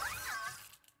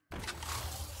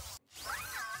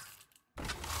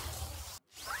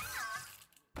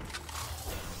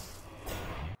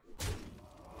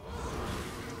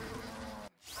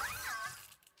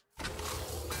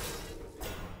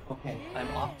 Okay, I'm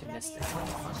optimistic.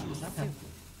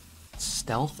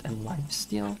 Stealth and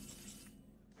lifesteal?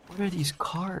 What are these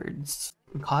cards?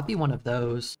 Copy one of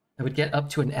those. I would get up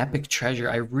to an epic treasure.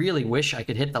 I really wish I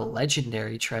could hit the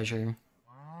legendary treasure.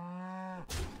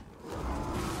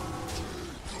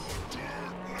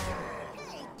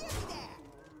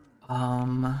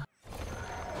 I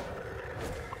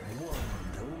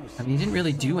mean, he didn't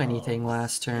really do anything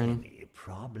last turn.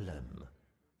 Problem.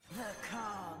 The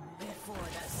calm before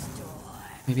the storm.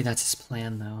 Maybe that's his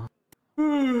plan, though.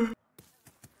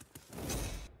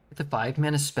 Get the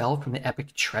 5-mana spell from the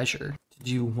epic treasure. To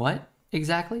do what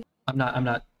exactly? I'm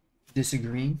not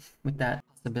disagreeing with that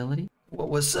possibility. What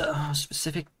was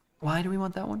specific? Why do we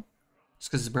want that one?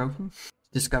 Just because it's broken?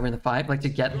 Discover the 5, like to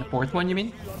get the 4th one, you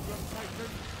mean?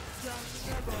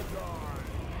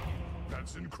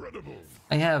 That's incredible.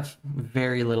 I have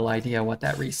very little idea what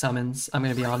that resummons. I'm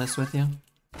gonna be honest with you.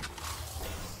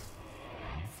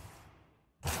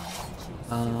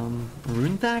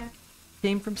 Runethak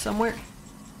came from somewhere.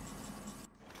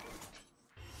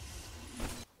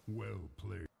 Well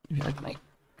played. I feel like my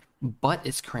butt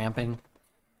is cramping.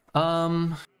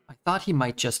 I thought he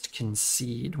might just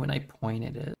concede when I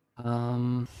pointed it.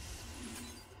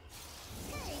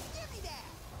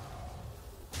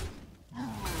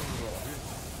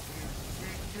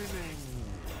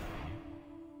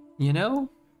 You know,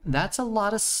 that's a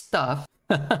lot of stuff,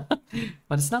 but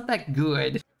it's not that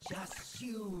good. Just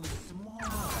use more.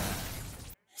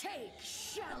 Take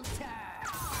shelter.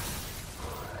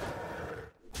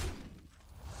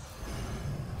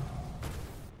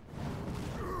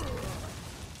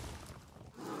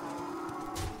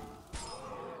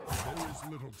 There is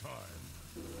little time.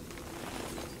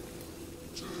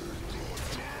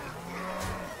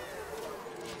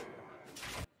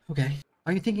 Okay.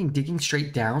 Are you thinking digging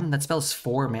straight down? That spells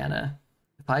 4 mana.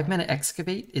 5 mana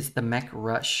excavate is the mech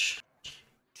rush.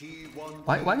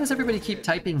 Why does everybody keep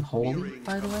typing holy,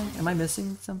 by the way? Am I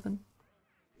missing something?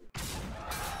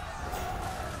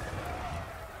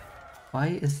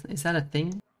 Why is that a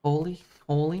thing? Holy,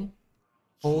 holy,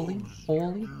 holy,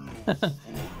 holy? Is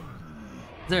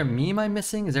there a meme I'm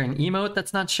missing? Is there an emote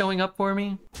that's not showing up for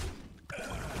me?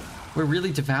 We're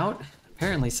really devout?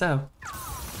 Apparently so.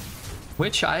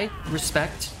 Which I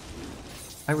respect.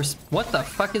 What the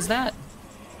fuck is that?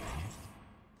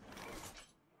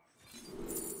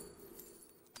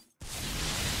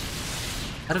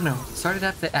 I don't know. Started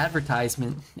at the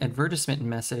advertisement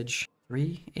message.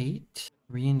 3/8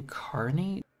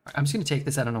 reincarnate. I'm just gonna take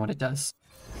this. I don't know what it does.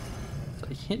 So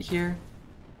I hit here.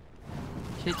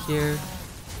 Hit here.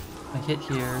 I hit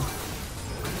here.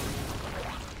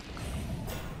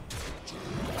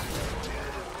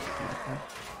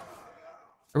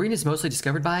 Arena is mostly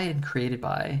discovered by and created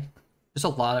by. There's a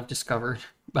lot of discovered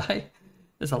by.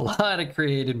 There's a lot of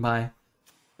created by.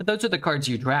 But those are the cards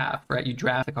you draft, right? You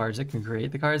draft the cards that can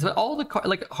create the cards. But all the cards,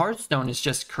 like Hearthstone is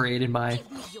just created by.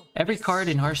 Every card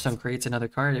in Hearthstone creates another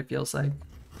card, it feels like.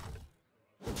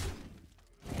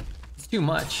 It's too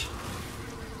much.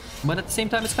 But at the same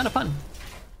time, it's kind of fun.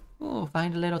 Oh,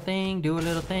 find a little thing, do a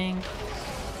little thing.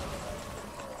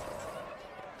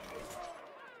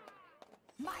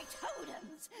 My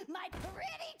totems, my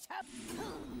pretty totems,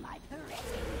 my pretty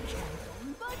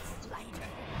candle mudslider.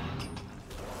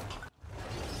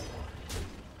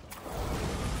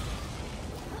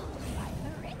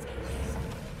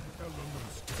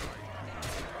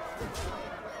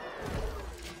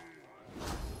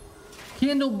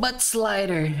 Candle butt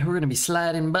slider. We're gonna be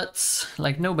sliding butts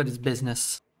like nobody's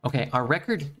business. Okay, our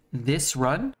record this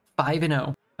run,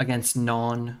 5-0 against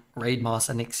non-Raid Moss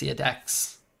Onyxia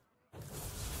decks.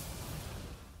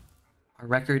 Our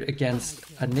record against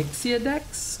Onyxia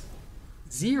decks,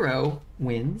 0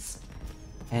 wins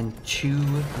and 2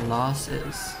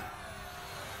 losses.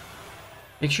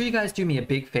 Make sure you guys do me a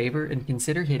big favor and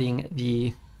consider hitting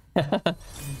the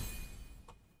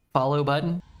follow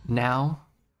button now.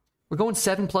 We're going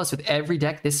 7+ with every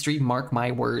deck this stream, mark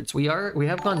my words. We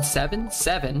have gone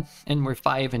 7-7 and we're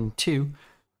 5-2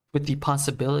 with the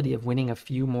possibility of winning a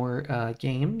few more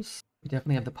games. We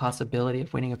definitely have the possibility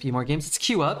of winning a few more games. Let's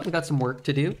queue up. We got some work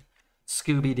to do.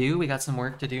 Scooby-Doo, we got some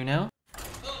work to do now.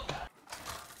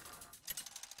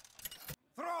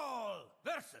 Thrall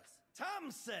versus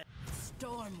Thompson.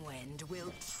 Stormwind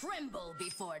will tremble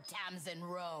before Tamsin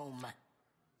roam.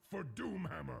 For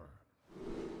Doomhammer.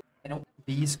 I don't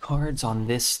these cards on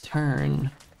this turn.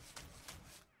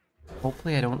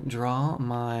 Hopefully I don't draw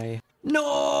my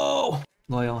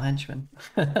loyal henchman.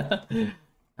 Alright.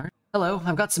 Hello,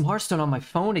 I've got some Hearthstone on my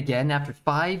phone again after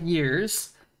 5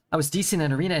 years. I was decent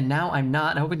in Arena and now I'm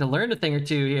not. I'm hoping to learn a thing or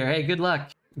two here. Hey, good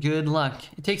luck. Good luck.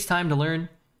 It takes time to learn.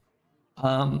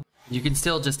 You can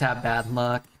still just have bad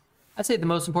luck. I'd say the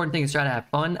most important thing is try to have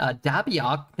fun.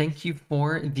 Dabiok, thank you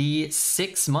for the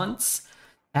 6 months.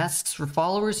 Asks for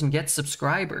followers and gets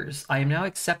subscribers. I am now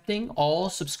accepting all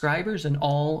subscribers and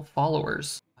all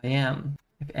followers. I am.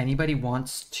 If anybody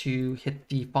wants to hit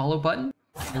the follow button,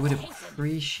 I would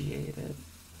appreciate it.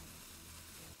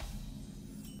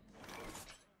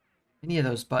 Any of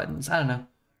those buttons, I don't know.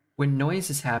 When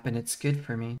noises happen, it's good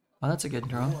for me. Oh, that's a good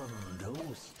draw.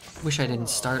 Wish I didn't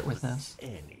start with this.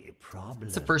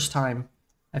 It's the first time.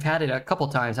 I've had it a couple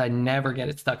times. I never get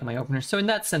it stuck in my opener. So in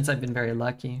that sense, I've been very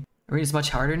lucky. Arena's much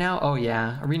harder now? Oh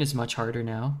yeah, Arena's much harder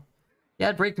now.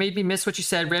 Yeah, break made me miss what you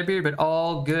said, Redbeard, but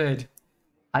all good.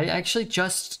 I actually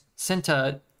just sent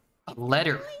a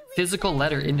letter, physical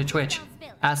letter into Twitch,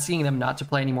 asking them not to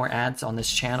play any more ads on this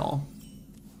channel.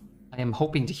 I am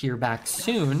hoping to hear back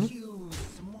soon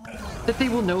that they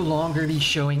will no longer be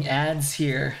showing ads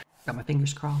here. Got my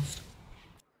fingers crossed.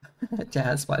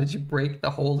 Jazz, why did you break the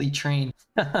holy train?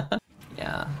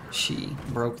 Yeah, she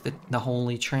broke the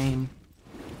holy train.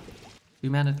 2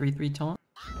 mana 3/3 taunt.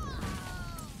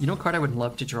 You know what card I would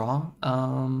love to draw?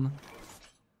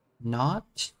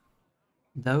 Not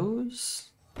those.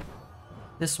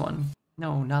 This one.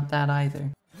 No, not that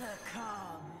either. The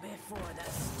calm before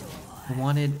the storm. I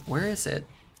wanted, where is it?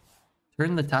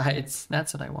 Turn the tides.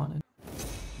 That's what I wanted.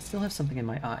 I still have something in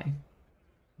my eye.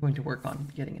 I'm going to work on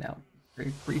getting it out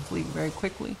very briefly, very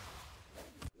quickly.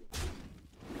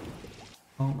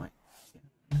 Oh my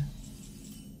God.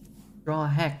 Draw a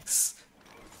hex.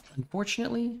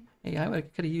 Unfortunately, hey, I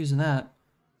could have used that.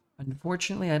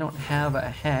 Unfortunately, I don't have a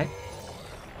hex.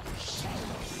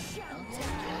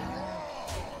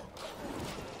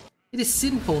 It is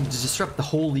sinful to disrupt the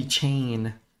holy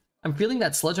chain. I'm feeling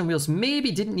that Sludge on Wheels maybe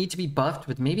didn't need to be buffed,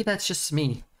 but maybe that's just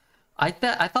me. I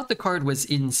thought the card was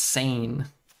insane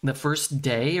the first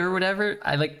day or whatever.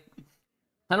 I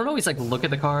don't always look at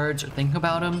the cards or think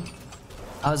about them.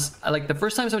 I was like, the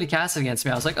first time somebody cast it against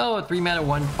me, I was like, oh, 3 mana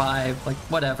 1/5, like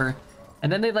whatever.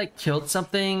 And then they killed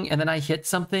something, and then I hit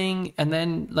something, and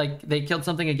then they killed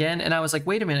something again, and I was like,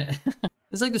 wait a minute.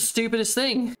 It's like the stupidest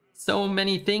thing. So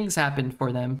many things happened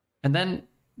for them. And then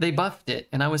they buffed it,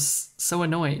 and I was so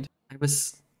annoyed. I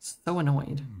was so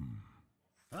annoyed.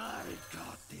 I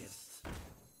got this.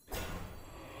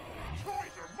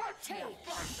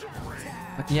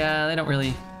 But yeah, they don't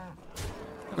really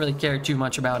care too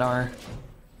much about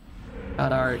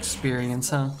our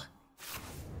experience, huh?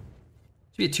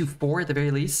 Should be a 2/4 at the very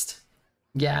least.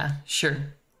 Yeah,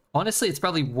 sure. Honestly, it's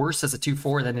probably worse as a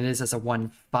 2/4 than it is as a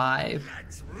 1/5,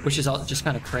 which is all just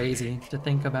kind of crazy to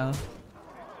think about.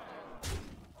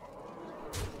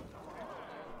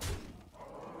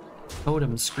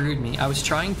 Totem screwed me. I was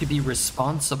trying to be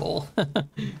responsible.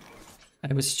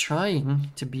 I was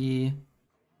trying to be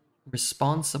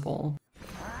responsible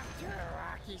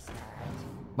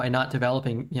by not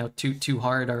developing, too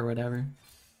hard or whatever.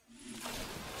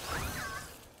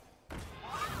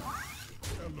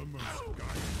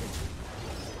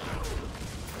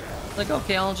 Like,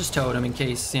 okay, I'll just totem in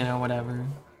case, whatever.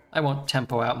 I won't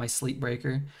tempo out my Sleep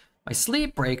Breaker. My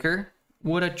Sleep Breaker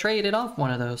would have traded off one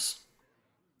of those.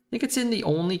 I think it's the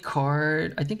only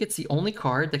card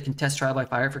that can test Trial by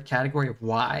Fire for category of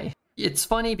Y. It's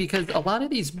funny because a lot of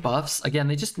these buffs, again,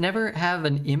 they just never have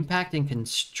an impact in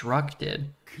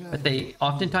Constructed, but they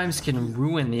oftentimes can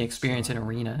ruin the experience in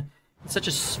Arena. It's such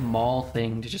a small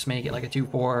thing to just make it like a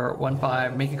 2/4,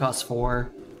 1/5, make it cost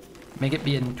 4. Make it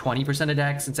be in 20% of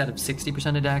decks instead of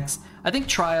 60% of decks. I think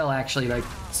Trial actually like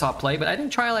saw play, but I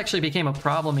think Trial actually became a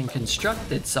problem in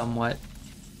Constructed somewhat.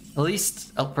 At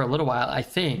least for a little while, I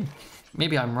think.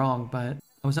 Maybe I'm wrong, but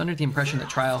I was under the impression that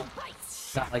Trial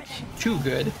got like too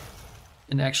good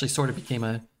and actually sort of became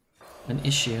an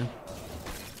issue.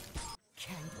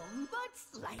 Candle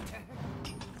much lighter.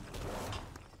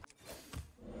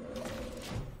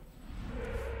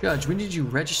 Judge, when did you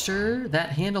register that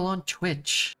handle on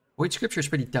Twitch? Void Scripture is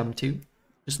pretty dumb too.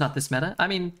 Just not this meta. I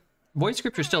mean, Void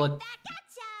Scripture is still a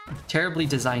terribly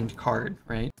designed card,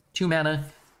 right? 2 mana,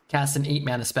 cast an 8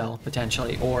 mana spell,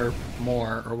 potentially, or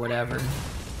more, or whatever.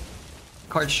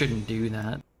 Cards shouldn't do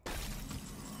that.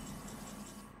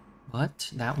 But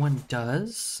that one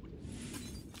does.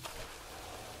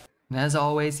 And as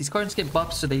always, these cards get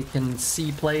buffed so they can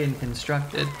see play in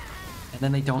Constructed, and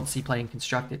then they don't see play in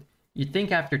Constructed. You'd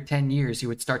think after 10 years you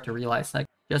would start to realize, like,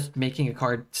 just making a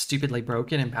card stupidly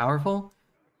broken and powerful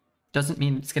doesn't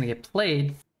mean it's going to get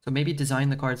played, so maybe design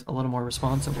the cards a little more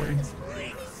responsibly.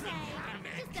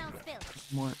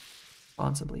 More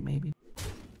responsibly, maybe.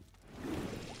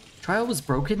 Trial was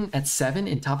broken at 7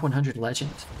 in top 100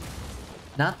 Legend.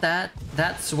 Not that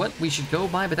that's what we should go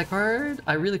by, but that card,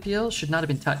 I really feel, should not have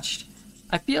been touched.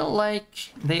 I feel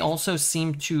like they also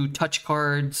seem to touch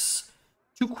cards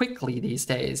too quickly these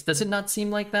days. Does it not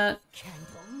seem like that?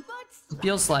 It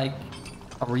feels like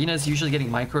Arena's usually getting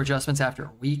micro adjustments after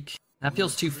a week. That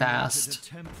feels too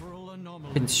fast.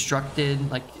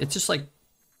 Constructed, like, it's just like,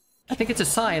 I think it's a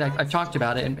sign, I've talked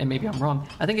about it, and maybe I'm wrong.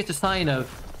 I think it's a sign of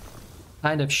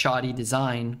kind of shoddy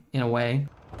design, in a way.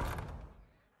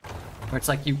 Where it's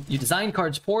like, you design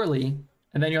cards poorly,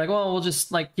 and then you're like, well, we'll just,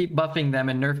 like, keep buffing them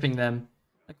and nerfing them.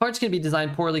 The cards can be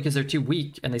designed poorly because they're too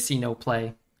weak, and they see no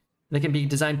play. They can be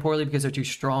designed poorly because they're too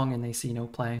strong, and they see no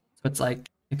play. So it's like,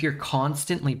 if you're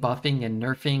constantly buffing and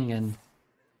nerfing and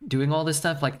doing all this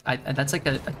stuff, like, that's like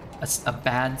a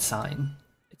bad sign.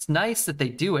 It's nice that they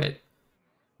do it,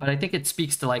 but I think it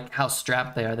speaks to, like, how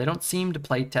strapped they are. They don't seem to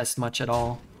play test much at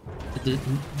all. The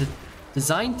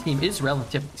design team is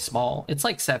relatively small. It's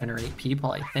like 7 or 8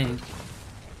 people, I think.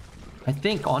 I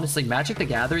think, honestly, Magic the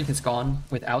Gathering has gone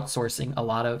with outsourcing a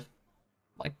lot of,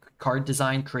 like, card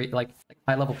design, like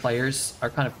high-level players are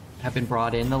kind of have been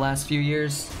brought in the last few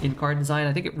years in card design.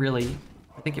 I think it really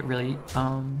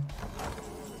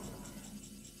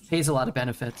pays a lot of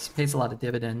benefits, pays a lot of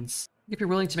dividends. If you're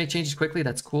willing to make changes quickly,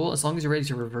 that's cool. As long as you're ready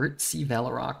to revert, see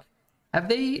Velorok. Have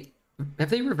they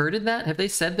reverted that? Have they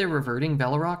said they're reverting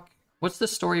Velorok? What's the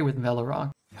story with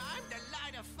Velorok?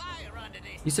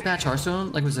 Used to patch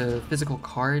Hearthstone like it was a physical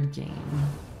card game.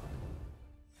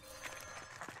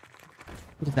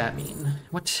 What does that mean?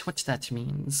 What that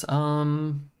means?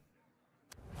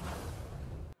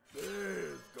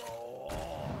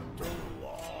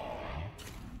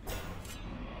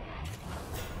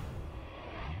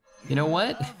 You know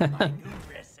what?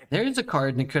 There's a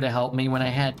card that could have helped me when I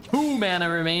had 2 mana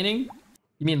remaining.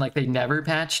 You mean like they never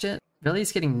patched it? Really,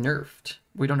 he's getting nerfed.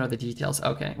 We don't know the details.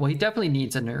 Okay, well, he definitely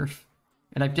needs a nerf.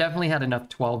 And I've definitely had enough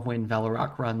 12-win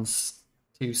Velorok runs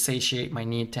to satiate my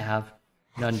need to have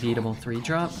an unbeatable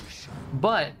 3-drop.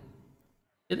 But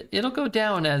it'll go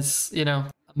down as, you know,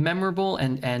 a memorable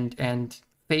and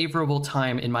favorable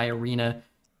time in my Arena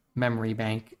memory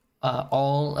bank.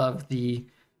 All of the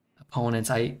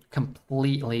opponents I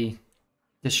completely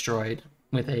destroyed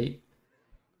with a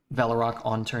Velorok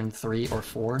on turn 3 or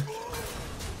 4.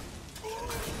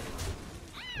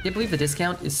 I can't believe the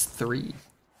discount is 3.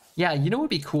 Yeah, you know what would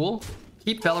be cool?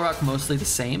 Keep Velorok mostly the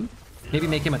same. Maybe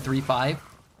make him a 3/5,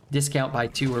 discount by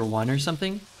 2 or 1 or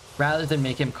something, rather than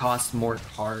make him cost more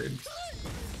cards.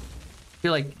 I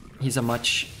feel like he's a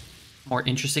much more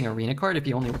interesting Arena card if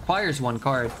he only requires 1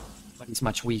 card, but he's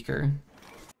much weaker.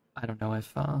 I don't know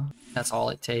if that's all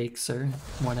it takes or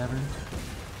whatever.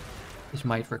 This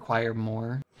might require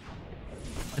more.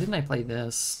 Why didn't I play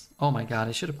this? Oh my god,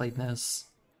 I should have played this.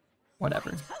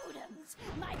 Whatever.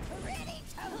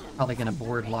 Probably gonna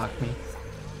board lock me.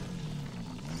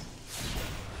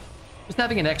 Just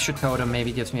having an extra totem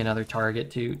maybe gives me another target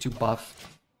to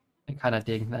buff. I kind of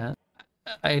dig that.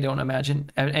 I don't imagine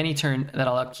at any turn that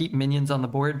I'll keep minions on the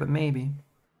board, but maybe.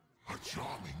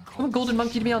 I'm a Golden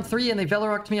Monkey to me on 3 and they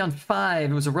Velorocked me on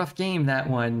 5. It was a rough game, that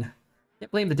one.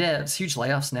 Can't blame the devs. Huge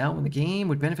layoffs now when the game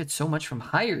would benefit so much from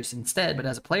hires instead, but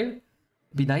as a player, it'd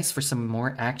be nice for some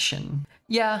more action.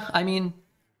 Yeah, I mean,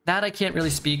 that I can't really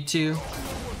speak to.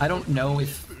 I don't know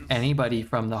if anybody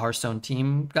from the Hearthstone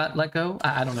team got let go.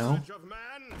 I don't know.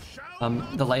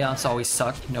 The layoffs always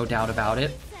suck, no doubt about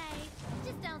it.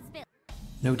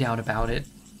 no doubt about it.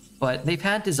 But they've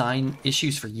had design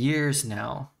issues for years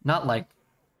now. Not like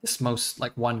this most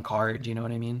like one card, you know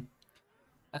what I mean?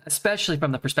 Especially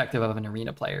from the perspective of an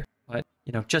arena player. But,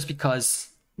 you know, just because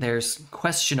there's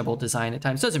questionable design at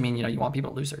times doesn't mean, you know, you want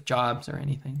people to lose their jobs or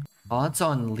anything. Odds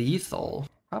on lethal,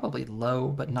 probably low,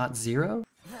 but not zero.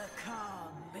 The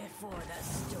calm before the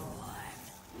storm.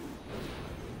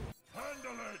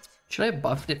 Handle it! Should I have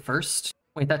buffed it first?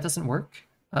 Wait, that doesn't work?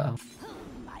 Uh-oh.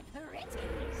 My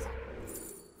pretties.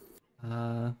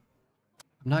 I'm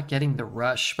not getting the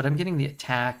rush, but I'm getting the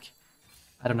attack.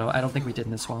 I don't know. I don't think we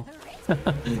did this well.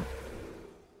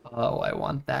 Oh, I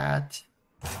want that.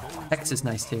 X is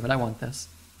nice too, but I want this.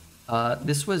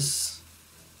 This was...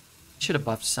 Should have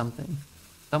buffed something.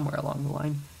 Somewhere along the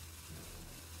line.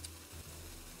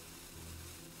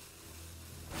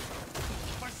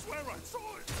 I swear I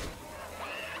saw it!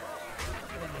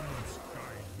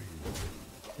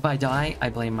 If I die, I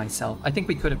blame myself. I think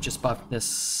we could have just buffed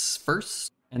this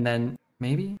first, and then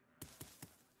maybe?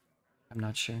 I'm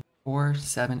not sure. 4,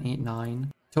 7, 8,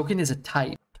 9. Token is a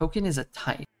type. Token is a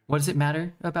type. What does it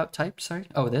matter about type? Sorry.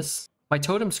 Oh, this? My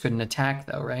totems couldn't attack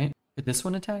though, right? Did this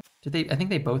one attack? Did they? I think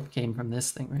they both came from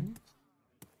this thing, right?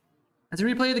 As a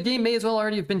replay of the game may as well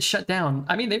already have been shut down.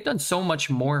 I mean, they've done so much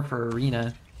more for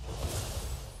Arena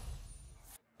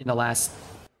in the last,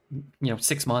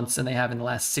 6 months than they have in the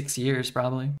last 6 years,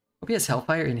 probably. Hope he has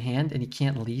Hellfire in hand and he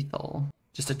can't lethal.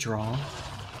 Just a draw.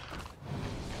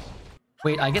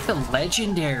 Wait, I get the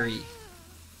legendary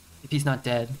if he's not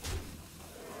dead.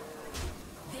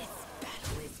 This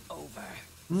battle is over.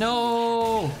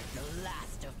 No! The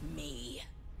last of me.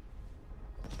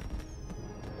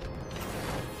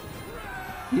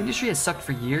 The industry has sucked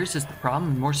for years is the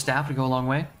problem, and more staff would go a long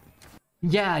way.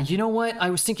 Yeah, you know what? I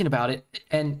was thinking about it,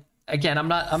 and again, I'm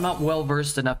not well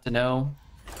versed enough to know.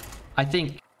 I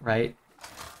think, right?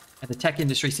 And the tech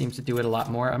industry seems to do it a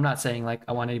lot more. I'm not saying like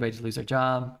I want anybody to lose their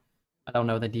job. I don't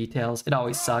know the details. It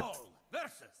always sucked.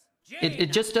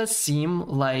 It just does seem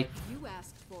like You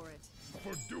asked for it.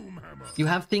 For Doomhammer! you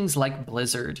have things like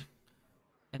Blizzard,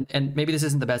 and maybe this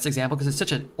isn't the best example because it's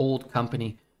such an old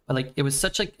company, but like it was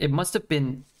such like it must have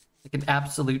been like an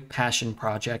absolute passion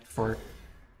project for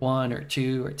 1 or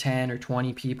 2 or 10 or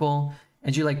 20 people,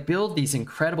 and you like build these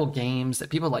incredible games that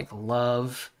people like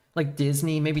love, like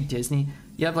Disney, maybe Disney.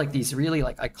 You have like these really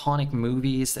like iconic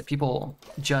movies that people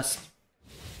just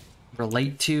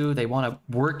relate to. They want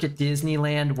to work at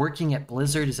Disneyland. Working at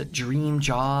Blizzard is a dream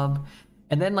job.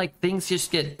 And then like things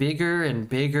just get bigger and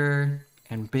bigger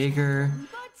and bigger,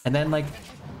 and then like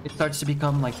it starts to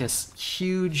become like this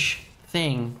huge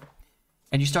thing,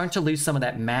 and you start to lose some of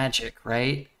that magic,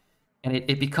 right? And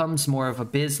it becomes more of a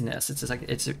business. It's just like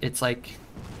it's like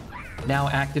now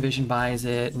Activision buys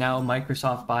it, now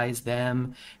Microsoft buys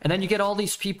them, and then you get all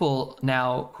these people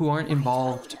now who aren't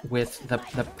involved with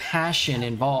the passion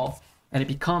involved, and it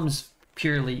becomes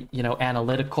purely,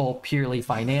 analytical, purely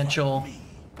financial,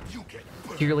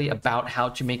 purely about how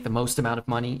to make the most amount of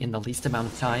money in the least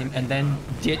amount of time, and then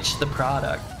ditch the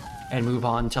product and move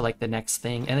on to like the next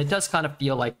thing. And it does kind of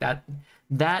feel like that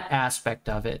aspect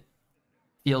of it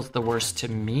feels the worst to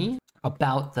me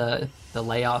about the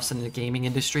layoffs in the gaming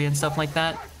industry and stuff like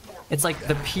that. It's like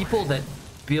the people that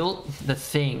built the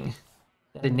thing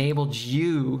that enabled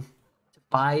you to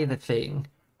buy the thing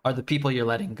are the people you're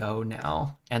letting go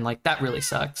now, and like that really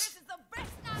sucks.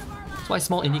 That's why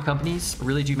small indie companies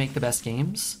really do make the best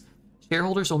games.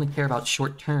 Shareholders only care about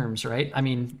short terms, right? I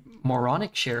mean,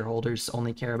 moronic shareholders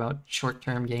only care about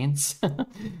short-term gains.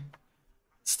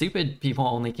 Stupid people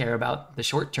only care about the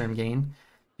short-term gain,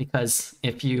 because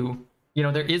if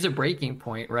there is a breaking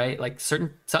point, right? Like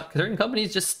certain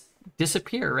companies just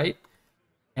disappear, right?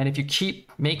 And if you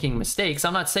keep making mistakes,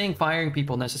 I'm not saying firing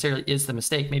people necessarily is the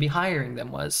mistake. Maybe hiring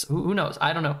them was. Who knows?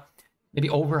 I don't know. Maybe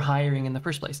over-hiring in the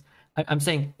first place. I'm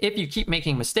saying if you keep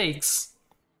making mistakes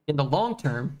in the long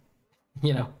term,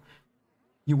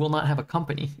 you will not have a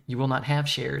company. You will not have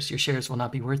shares. Your shares will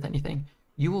not be worth anything.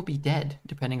 You will be dead,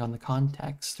 depending on the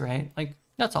context, right? Like,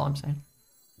 that's all I'm saying.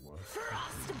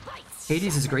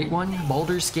 Hades is a great one.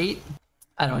 Baldur's Gate.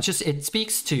 I don't know. It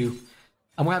speaks to,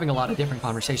 and we're having a lot of different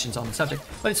conversations on the subject,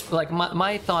 but it's like,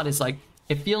 my thought is like,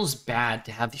 it feels bad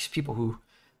to have these people who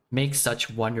make such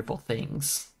wonderful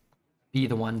things be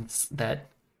the ones that,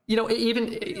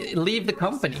 even leave the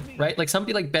company, right? Like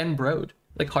somebody like Ben Brode,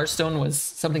 like Hearthstone was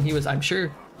something he was, I'm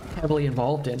sure, heavily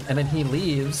involved in, and then he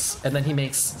leaves, and then he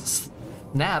makes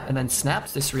Snap, and then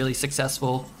Snap's this really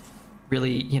successful,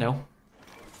 really,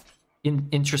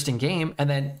 interesting game, and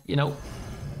then,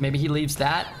 maybe he leaves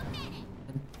that.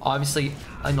 And obviously,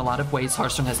 in a lot of ways,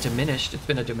 Hearthstone has diminished. It's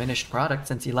been a diminished product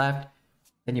since he left.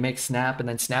 then you make Snap, and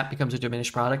then Snap becomes a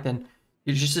diminished product, and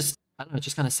you're just I don't know, it's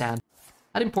just kind of sad.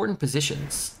 At important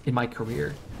positions in my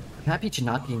career, I'm happy to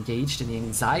not be engaged in the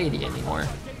anxiety anymore.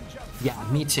 Yeah,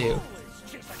 me too.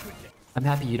 I'm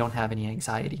happy you don't have any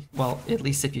anxiety. Well, at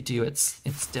least if you do, it's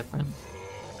different.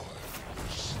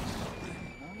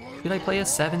 Should I play a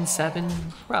 7-7?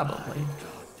 Probably.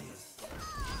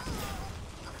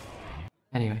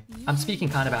 Anyway, I'm speaking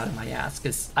kind of out of my ass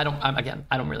because I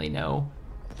don't really know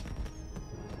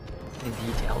the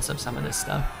details of some of this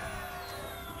stuff.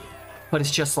 But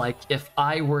it's just like, if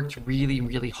I worked really,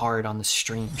 really hard on the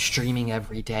streaming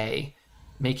every day,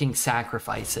 making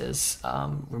sacrifices,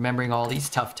 remembering all these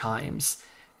tough times,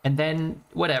 and then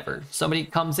whatever, somebody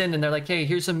comes in and they're like, hey,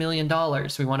 here's $1 million,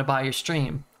 we want to buy your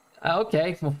stream.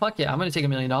 Okay, well, fuck it, I'm gonna take $1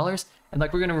 million, and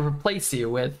like, we're gonna replace you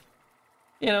with,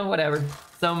 you know, whatever,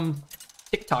 some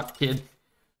TikTok kid.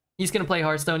 He's gonna play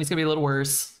Hearthstone, he's gonna be a little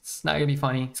worse, it's not gonna be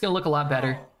funny, it's gonna look a lot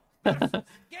better.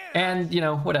 And, you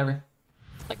know, whatever.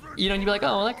 Like, you know, and you'd be like,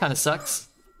 oh, well, that kind of sucks.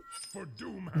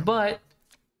 But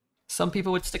some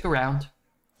people would stick around,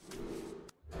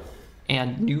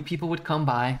 and new people would come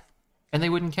by, and they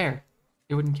wouldn't care.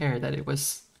 They wouldn't care that it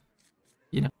was,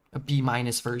 you know, a B-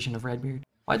 version of Redbeard.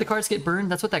 Why'd the cards get burned?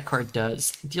 That's what that card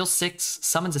does. It deals 6,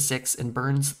 summons a 6, and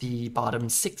burns the bottom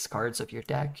 6 cards of your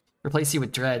deck. Replace you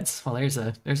with Dreads. Well, there's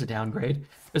a downgrade.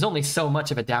 There's only so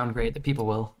much of a downgrade that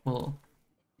people will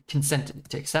consent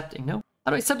to accepting, no?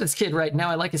 How do I accept this kid right now?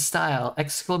 I like his style.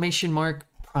 Exclamation mark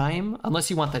Prime? Unless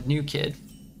you want that new kid.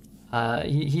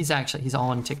 He's all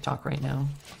on TikTok right now.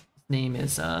 His name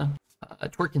is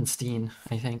Twerkenstein,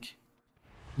 I think.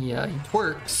 He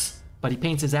twerks, but he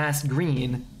paints his ass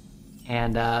green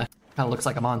and kind of looks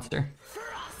like a monster.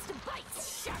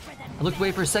 I looked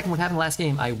away for a second. What happened last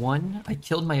game? I won. I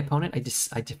killed my opponent.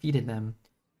 I defeated them.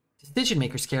 Decision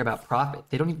makers care about profit.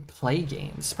 They don't even play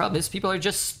games. Problem is, people are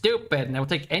just stupid and they will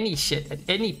take any shit at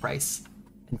any price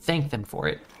and thank them for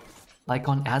it. Like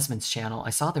on Asmon's channel,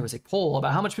 I saw there was a poll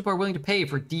about how much people are willing to pay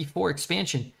for D4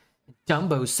 expansion.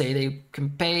 Dumbos say they can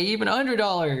pay even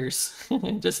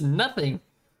 $100. Just nothing.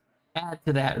 Add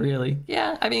to that, really.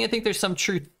 Yeah, I mean, I think there's some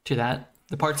truth to that.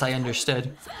 The parts I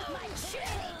understood.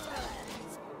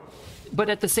 But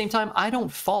at the same time, I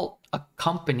don't fault a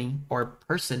company or a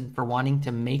person for wanting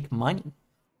to make money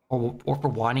or for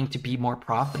wanting to be more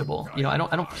profitable. You know, I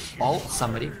don't fault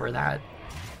somebody for that.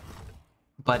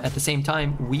 But at the same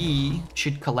time, we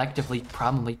should collectively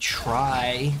probably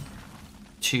try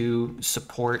to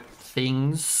support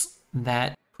things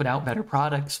that put out better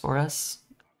products for us.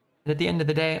 And at the end of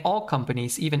the day, all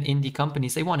companies, even indie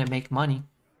companies, they want to make money.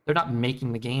 They're not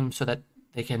making the game so that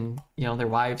they can, you know, their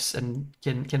wives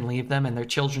can leave them and their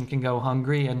children can go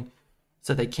hungry and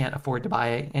so they can't afford to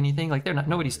buy anything. Like,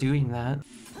 nobody's doing that.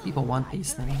 People want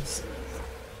these things.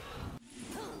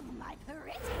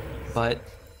 But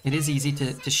it is easy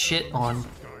to shit on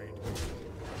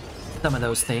some of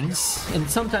those things, and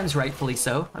sometimes rightfully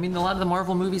so. I mean, a lot of the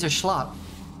Marvel movies are schlop.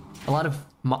 A lot of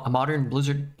modern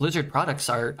Blizzard products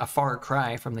are a far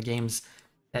cry from the games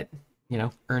that, you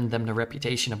know, earned them the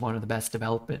reputation of one of the best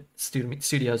development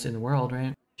studios in the world,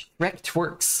 right? Shrek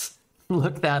twerks.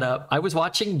 Look that up. I was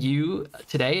watching you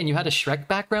today and you had a Shrek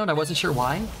background. I wasn't sure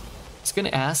why. I was gonna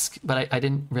ask, but I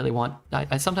didn't really want...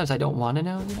 sometimes I don't want to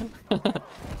know, you know?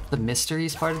 The mystery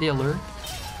is part of the allure.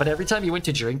 But every time you went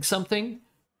to drink something,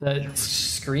 the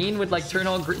screen would like turn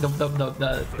all green.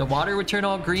 The water would turn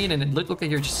all green, and it looked like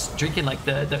you're just drinking like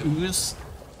the ooze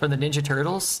from the Ninja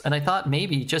Turtles. And I thought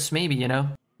maybe, just maybe, you know,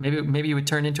 maybe you would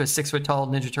turn into a 6-foot tall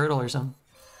Ninja Turtle or something.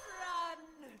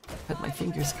 Had my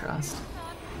fingers crossed.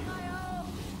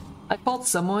 I fault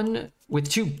someone with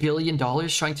 $2 billion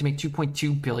trying to make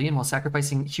 $2.2 billion while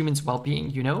sacrificing humans'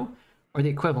 well-being, you know? Or the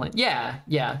equivalent. Yeah.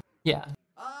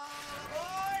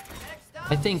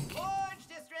 I think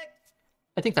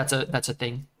that's a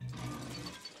thing.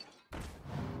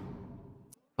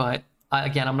 But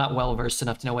again, I'm not well versed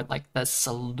enough to know what like the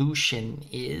solution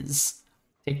is.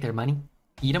 Take their money,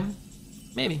 eat them,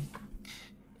 maybe.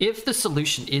 If the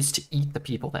solution is to eat the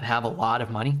people that have a lot of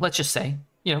money, let's just say,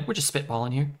 you know, we're just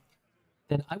spitballing here,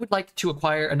 then I would like to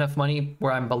acquire enough money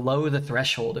where I'm below the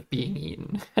threshold of being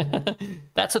eaten.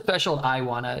 That's a threshold I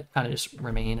want to kind of just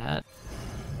remain at.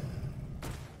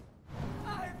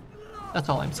 That's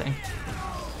all I'm saying.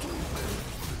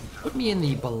 Put me in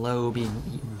the below being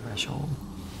eaten threshold.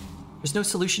 There's no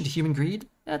solution to human greed?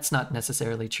 That's not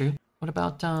necessarily true. What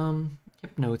about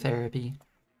hypnotherapy?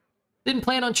 Didn't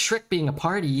plan on Shrek being a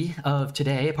part of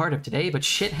today, but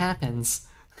shit happens.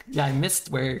 Yeah, I missed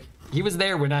where he was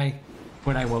there when I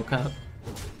woke up.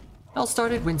 It all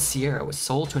started when Sierra was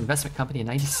sold to an investment company in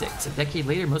 '96. A decade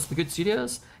later, most of the good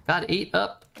studios got ate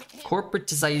up.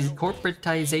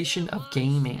 Corporatization of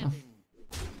gaming.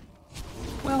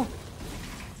 Well,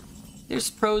 there's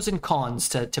pros and cons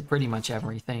to pretty much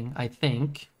everything, I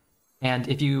think. And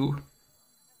if you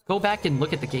go back and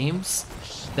look at the games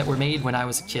that were made when I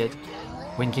was a kid,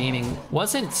 when gaming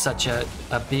wasn't such a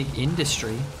big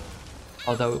industry,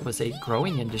 although it was a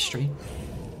growing industry,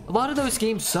 a lot of those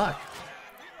games suck.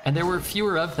 And there were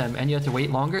fewer of them, and you had to wait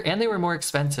longer, and they were more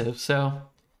expensive. So,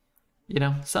 you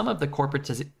know, some of the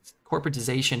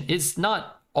corporatization is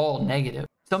not all negative.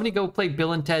 Somebody go play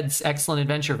Bill and Ted's Excellent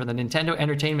Adventure for the Nintendo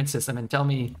Entertainment System and tell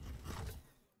me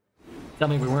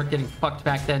we weren't getting fucked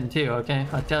back then too, okay?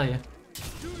 I'll tell you.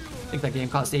 I think that game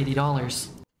cost $80.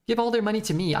 Give all their money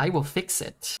to me, I will fix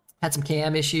it. Had some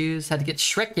cam issues, had to get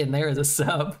Shrek in there as a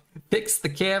sub. Fix the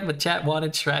cam, the chat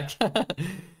wanted Shrek.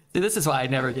 See, this is why I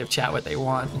never give chat what they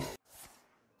want.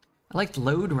 I liked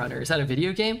Load Runner. Is that a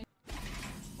video game?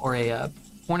 Or a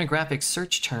pornographic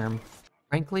search term?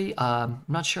 Frankly, I'm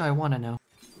not sure I want to know.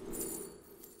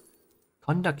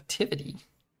 Conductivity.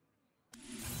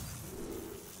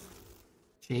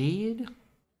 Jade?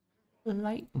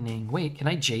 Lightning. Wait, can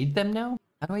I jade them now?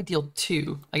 How do I deal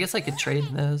 2? I guess I could trade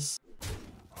this.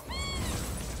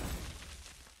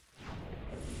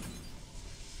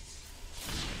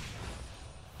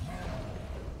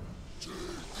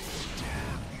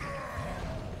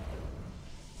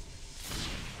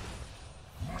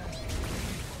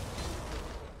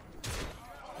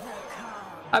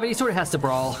 I mean, he sort of has to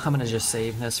brawl. I'm gonna just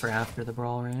save this for after the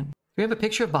brawl, right? Do we have a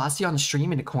picture of Basti on the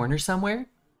stream in a corner somewhere?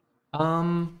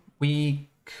 We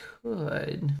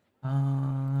could.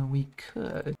 We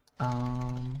could.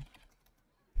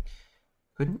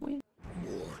 Couldn't we?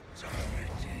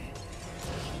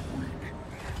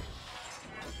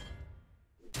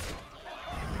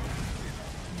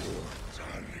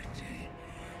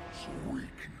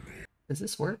 Does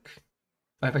this work?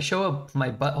 If I show up my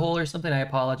butthole or something, I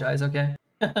apologize, okay?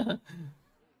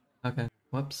 Okay,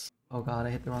 whoops. Oh god, I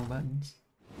hit the wrong buttons.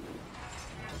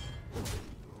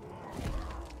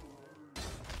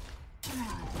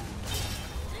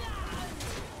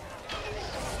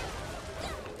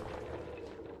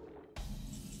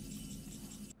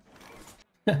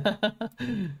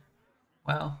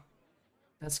 Wow.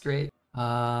 That's great. What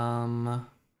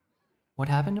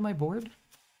happened to my board?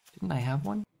 Didn't I have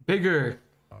one? Bigger!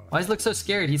 Why does he look so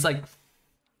scared? He's like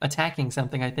attacking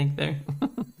something, I think, there.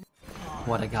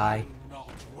 What a guy.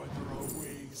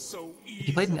 If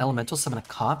you played an elemental, summon a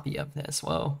copy of this.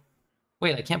 Whoa.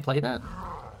 Wait, I can't play that?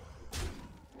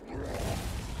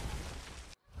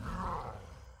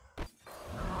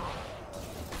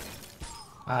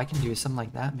 I can do something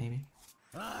like that, maybe.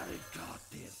 I got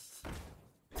this.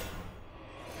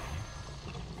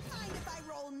 Mind if I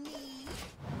roll me?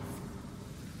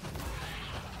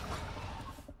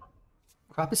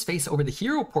 Crop his face over the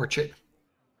hero portrait.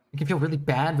 It can feel really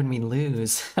bad when we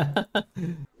lose.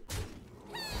 He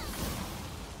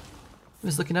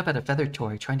was looking up at a feather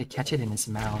toy, trying to catch it in his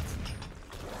mouth.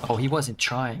 Oh, he wasn't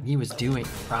trying. He was doing,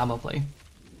 probably.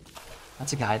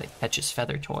 That's a guy that catches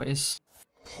feather toys.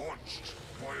 Punched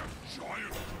by a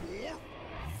giant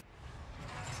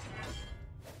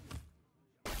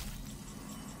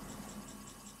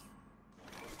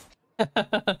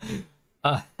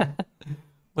dwarf?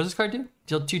 What does this card do?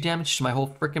 Deal 2 damage to my whole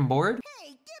frickin' board? Hey,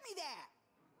 give me that!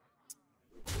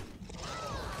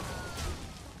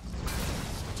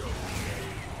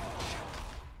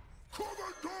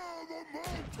 Coming down the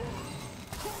mountain!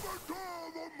 Coming down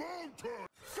the mountain!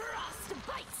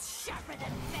 Frostbite's sharper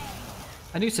than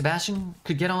fang! I knew Sebastian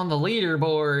could get on the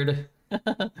leaderboard.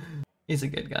 He's a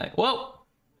good guy. Whoa!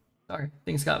 Sorry,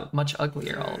 things got much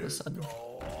uglier all of a sudden.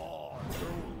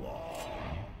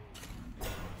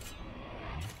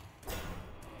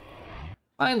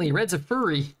 Finally, Red's a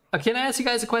furry. Can I ask you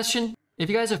guys a question? If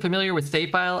you guys are familiar with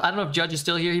Save File, I don't know if Judge is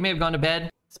still here. He may have gone to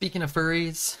bed. Speaking of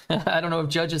furries, I don't know if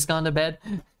Judge has gone to bed.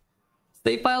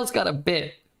 Save File's got a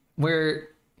bit where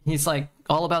he's like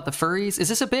all about the furries. Is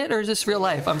this a bit or is this real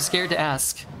life? I'm scared to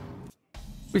ask.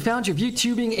 We found your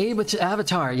VTubing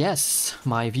avatar. Yes,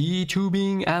 my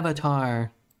VTubing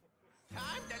avatar.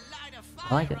 Time to light a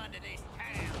I like fire it. under this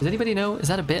town. Does anybody know? Is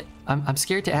that a bit? I'm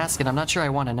scared to ask and I'm not sure I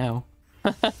want to know.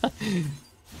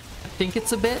 I think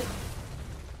it's a bit.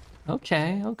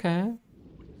 Okay, okay.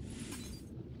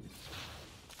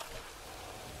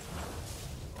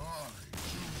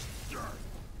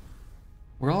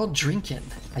 We're all drinking.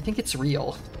 I think it's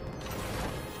real.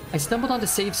 I stumbled onto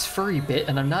Save's furry bit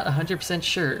and I'm not 100%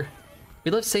 sure. We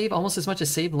love Save almost as much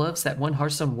as Save loves that one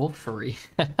Hearthstone wolf furry.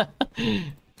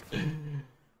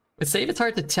 With Save, it's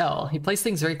hard to tell. He plays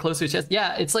things very close to his chest.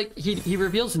 Yeah, it's like he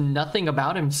reveals nothing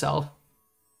about himself.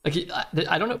 Like,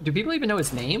 I don't know. Do people even know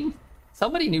his name?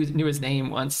 Somebody knew his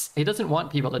name once. He doesn't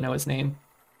want people to know his name.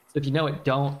 So if you know it,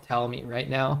 don't tell me right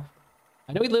now.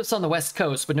 I know he lives on the West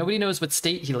Coast, but nobody knows what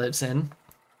state he lives in.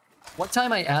 One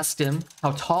time I asked him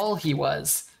how tall he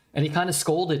was, and he kind of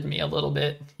scolded me a little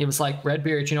bit. He was like,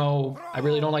 Redbeard, you know, I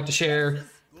really don't like to share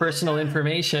personal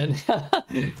information.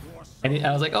 And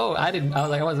I was like, oh,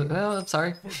 oh, I'm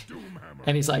sorry.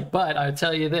 And he's like, but I'll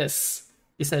tell you this.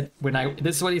 He said,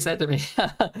 this is what he said to me.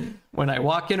 When I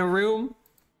walk in a room,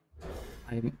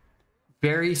 I'm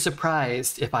very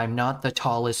surprised if I'm not the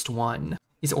tallest one.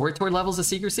 Is Orator levels of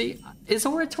secrecy? Is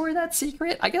Orator that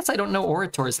secret? I guess I don't know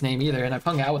Orator's name either, and I've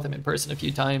hung out with him in person a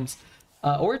few times.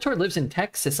 Orator lives in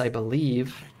Texas, I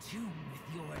believe.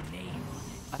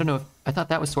 I don't know. I thought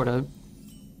that was sort of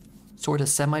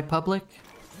semi-public.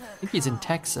 I think he's in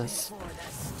Texas.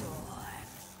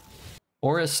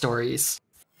 Aura stories.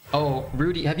 Oh,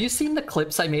 Rudy, have you seen the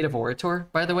clips I made of Orator,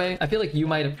 by the way? I feel like you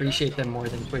might appreciate them more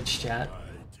than Twitch chat.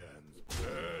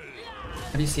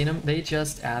 Have you seen them? They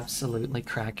just absolutely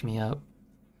crack me up.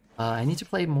 I need to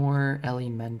play more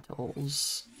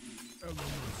elementals.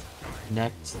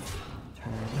 Next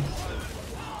turn.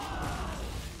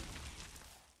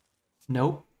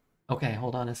 Nope. Okay,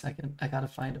 hold on a second. I gotta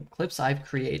find them. Clips I've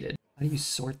created. How do you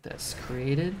sort this?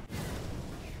 Created?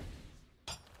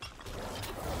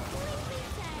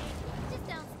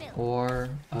 Or,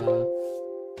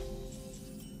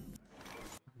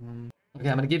 okay,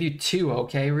 I'm gonna give you 2,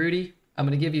 okay, Rudy? I'm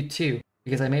gonna give you 2,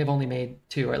 because I may have only made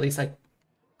 2, or at least wait,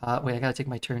 I gotta take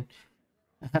my turn.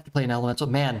 I have to play an elemental.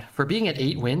 Man, for being at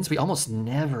 8 wins, we almost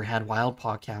never had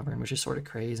Wildpaw Cavern, which is sort of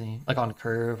crazy. Like on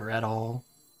curve or at all.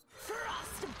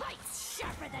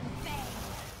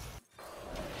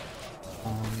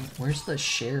 Where's the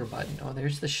share button? Oh,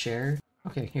 there's the share.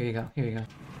 Okay, here you go, here you go.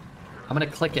 I'm gonna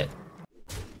click it.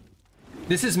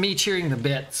 This is me cheering the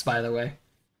bits, by the way.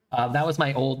 That was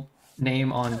my old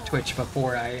name on Twitch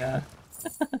before I,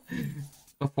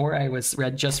 before I was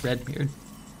just Redbeard.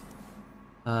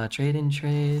 Trade in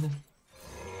trade.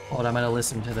 Hold on, I'm gonna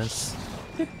listen to this.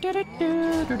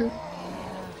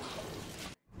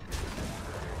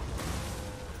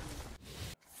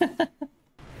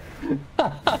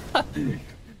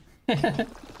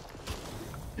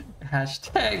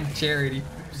 Hashtag charity.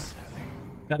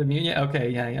 Got a mute? Okay,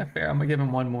 yeah, fair. I'm gonna give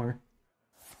him one more.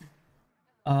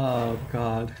 Oh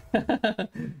god. I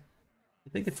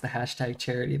think it's the hashtag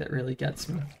charity that really gets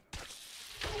me.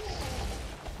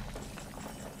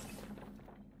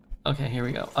 Okay, here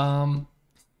we go.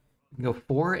 We go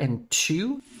 4 and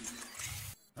 2.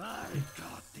 I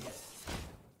got this.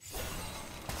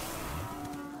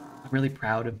 I'm really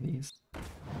proud of these.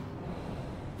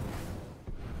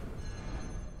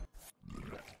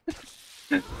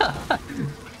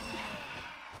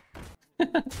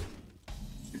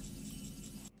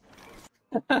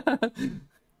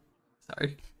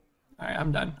 Sorry. Alright,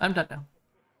 I'm done. I'm done now.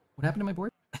 What happened to my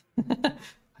board?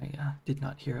 I did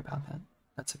not hear about that.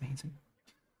 That's amazing.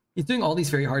 He's doing all these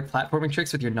very hard platforming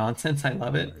tricks with your nonsense. I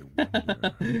love it.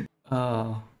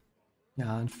 Oh,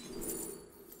 God.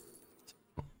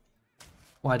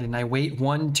 Why didn't I wait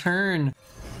 1 turn?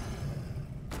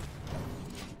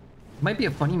 Might be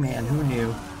a funny man, who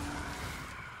knew?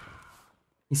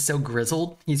 He's so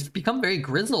grizzled. He's become very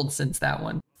grizzled since that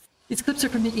one. These clips are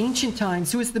from the ancient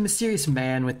times. Who is the mysterious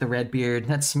man with the red beard?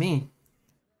 That's me.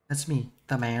 That's me.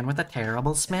 The man with a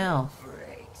terrible smell.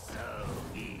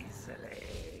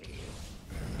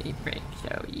 He breaks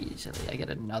so easily. I get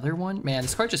another one? Man,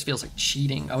 this card just feels like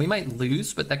cheating. Oh, we might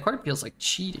lose, but that card feels like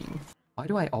cheating. Why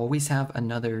do I always have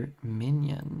another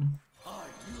minion?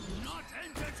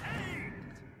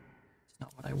 It's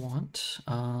not what I want.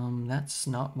 That's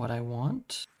not what I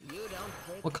want.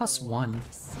 What costs 1?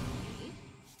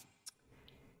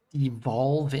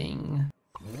 Evolving.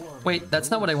 Wait, that's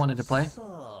not what I wanted to play.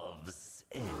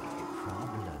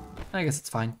 I guess it's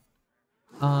fine.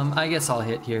 I guess I'll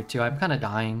hit here too. I'm kind of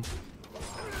dying.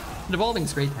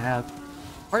 Evolving's great to have.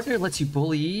 Partner lets you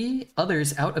bully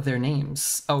others out of their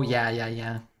names. Oh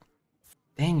yeah.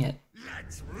 Dang it.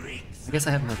 I guess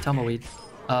I have no tumbleweed.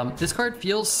 This card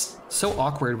feels so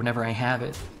awkward whenever I have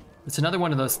it. It's another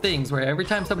one of those things where every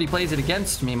time somebody plays it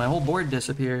against me, my whole board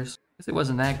disappears. Guess it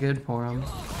wasn't that good for him.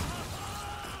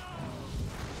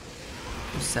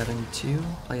 7-2.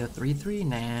 Play a 3-3?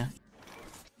 Nah.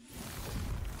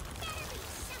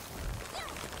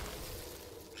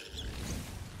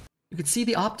 You could see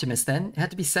the Optimist then. It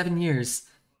had to be 7 years.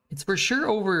 It's for sure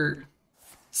over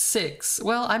 6.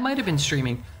 Well, I might have been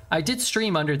streaming. I did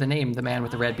stream under the name The Man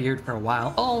with the Red Beard for a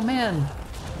while. Oh man!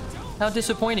 How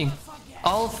disappointing.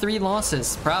 All 3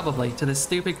 losses, probably, to this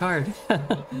stupid card.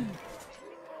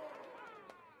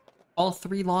 All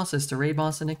 3 losses to Raid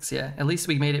Boss Onyxia. At least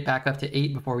we made it back up to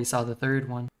 8 before we saw the 3rd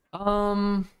one.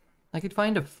 I could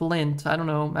find a Flint. I don't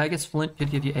know. I guess Flint could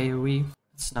give you AoE.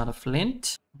 It's not a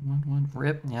Flint. 1/1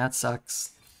 rip. Yeah, it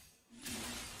sucks.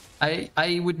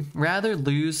 I would rather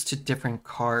lose to different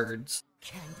cards.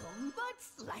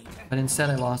 But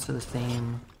instead I lost to the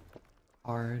same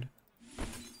card.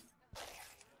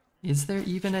 Is there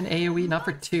even an AoE? Not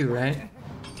for 2, right?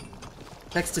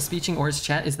 Text-to-speeching or his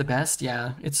chat is the best?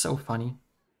 Yeah, it's so funny.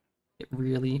 It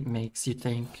really makes you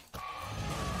think.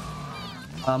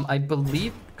 I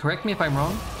believe, correct me if I'm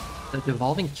wrong, the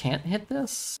devolving can't hit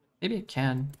this? Maybe it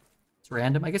can. It's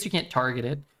random. I guess you can't target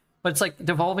it. But it's like,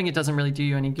 devolving it doesn't really do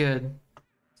you any good.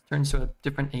 It turns to a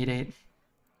different 8/8.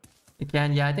 It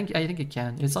can, yeah, I think it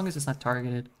can, as long as it's not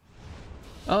targeted.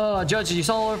 Oh, Judge, you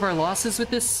saw all of our losses with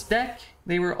this deck?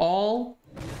 They were all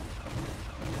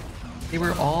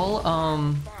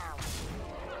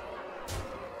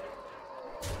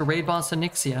for Raid Boss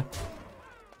Onyxia.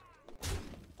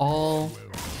 All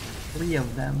 3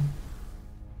 of them.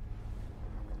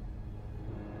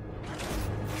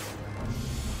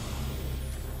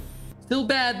 Still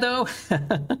bad though.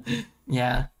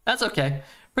 Yeah, that's okay.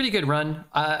 Pretty good run.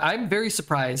 I'm very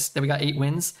surprised that we got 8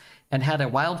 wins and had a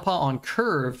wild paw on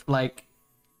curve like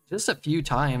just a few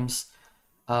times.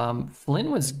 Flint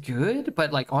was good,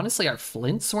 but like honestly our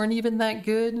Flints weren't even that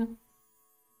good.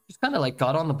 Just kind of like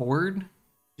got on the board.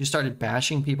 Just started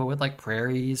bashing people with like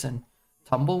prairies and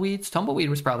tumbleweeds. Tumbleweed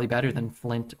was probably better than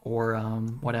Flint or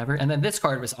whatever. And then this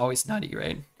card was always nutty,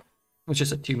 right? It was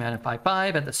just a 2-mana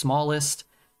 5/5 at the smallest.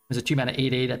 It was a 2-mana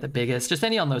 8/8 at the biggest. Just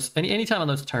any time on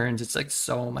those turns, it's like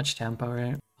so much tempo,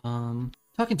 right?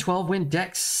 Talking 12-win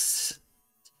decks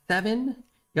 7. You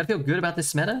gotta feel good about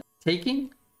this meta.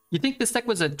 Taking. You think this deck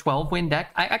was a 12-win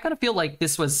deck? I kind of feel like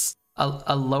this was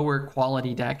a lower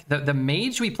quality deck. The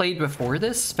mage we played before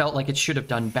this felt like it should have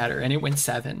done better, and it went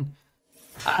 7.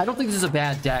 I don't think this is a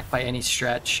bad deck by any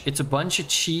stretch. It's a bunch of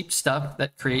cheap stuff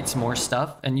that creates more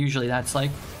stuff, and usually that's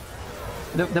like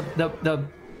the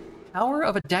power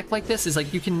of a deck like this is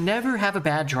like you can never have a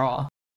bad draw.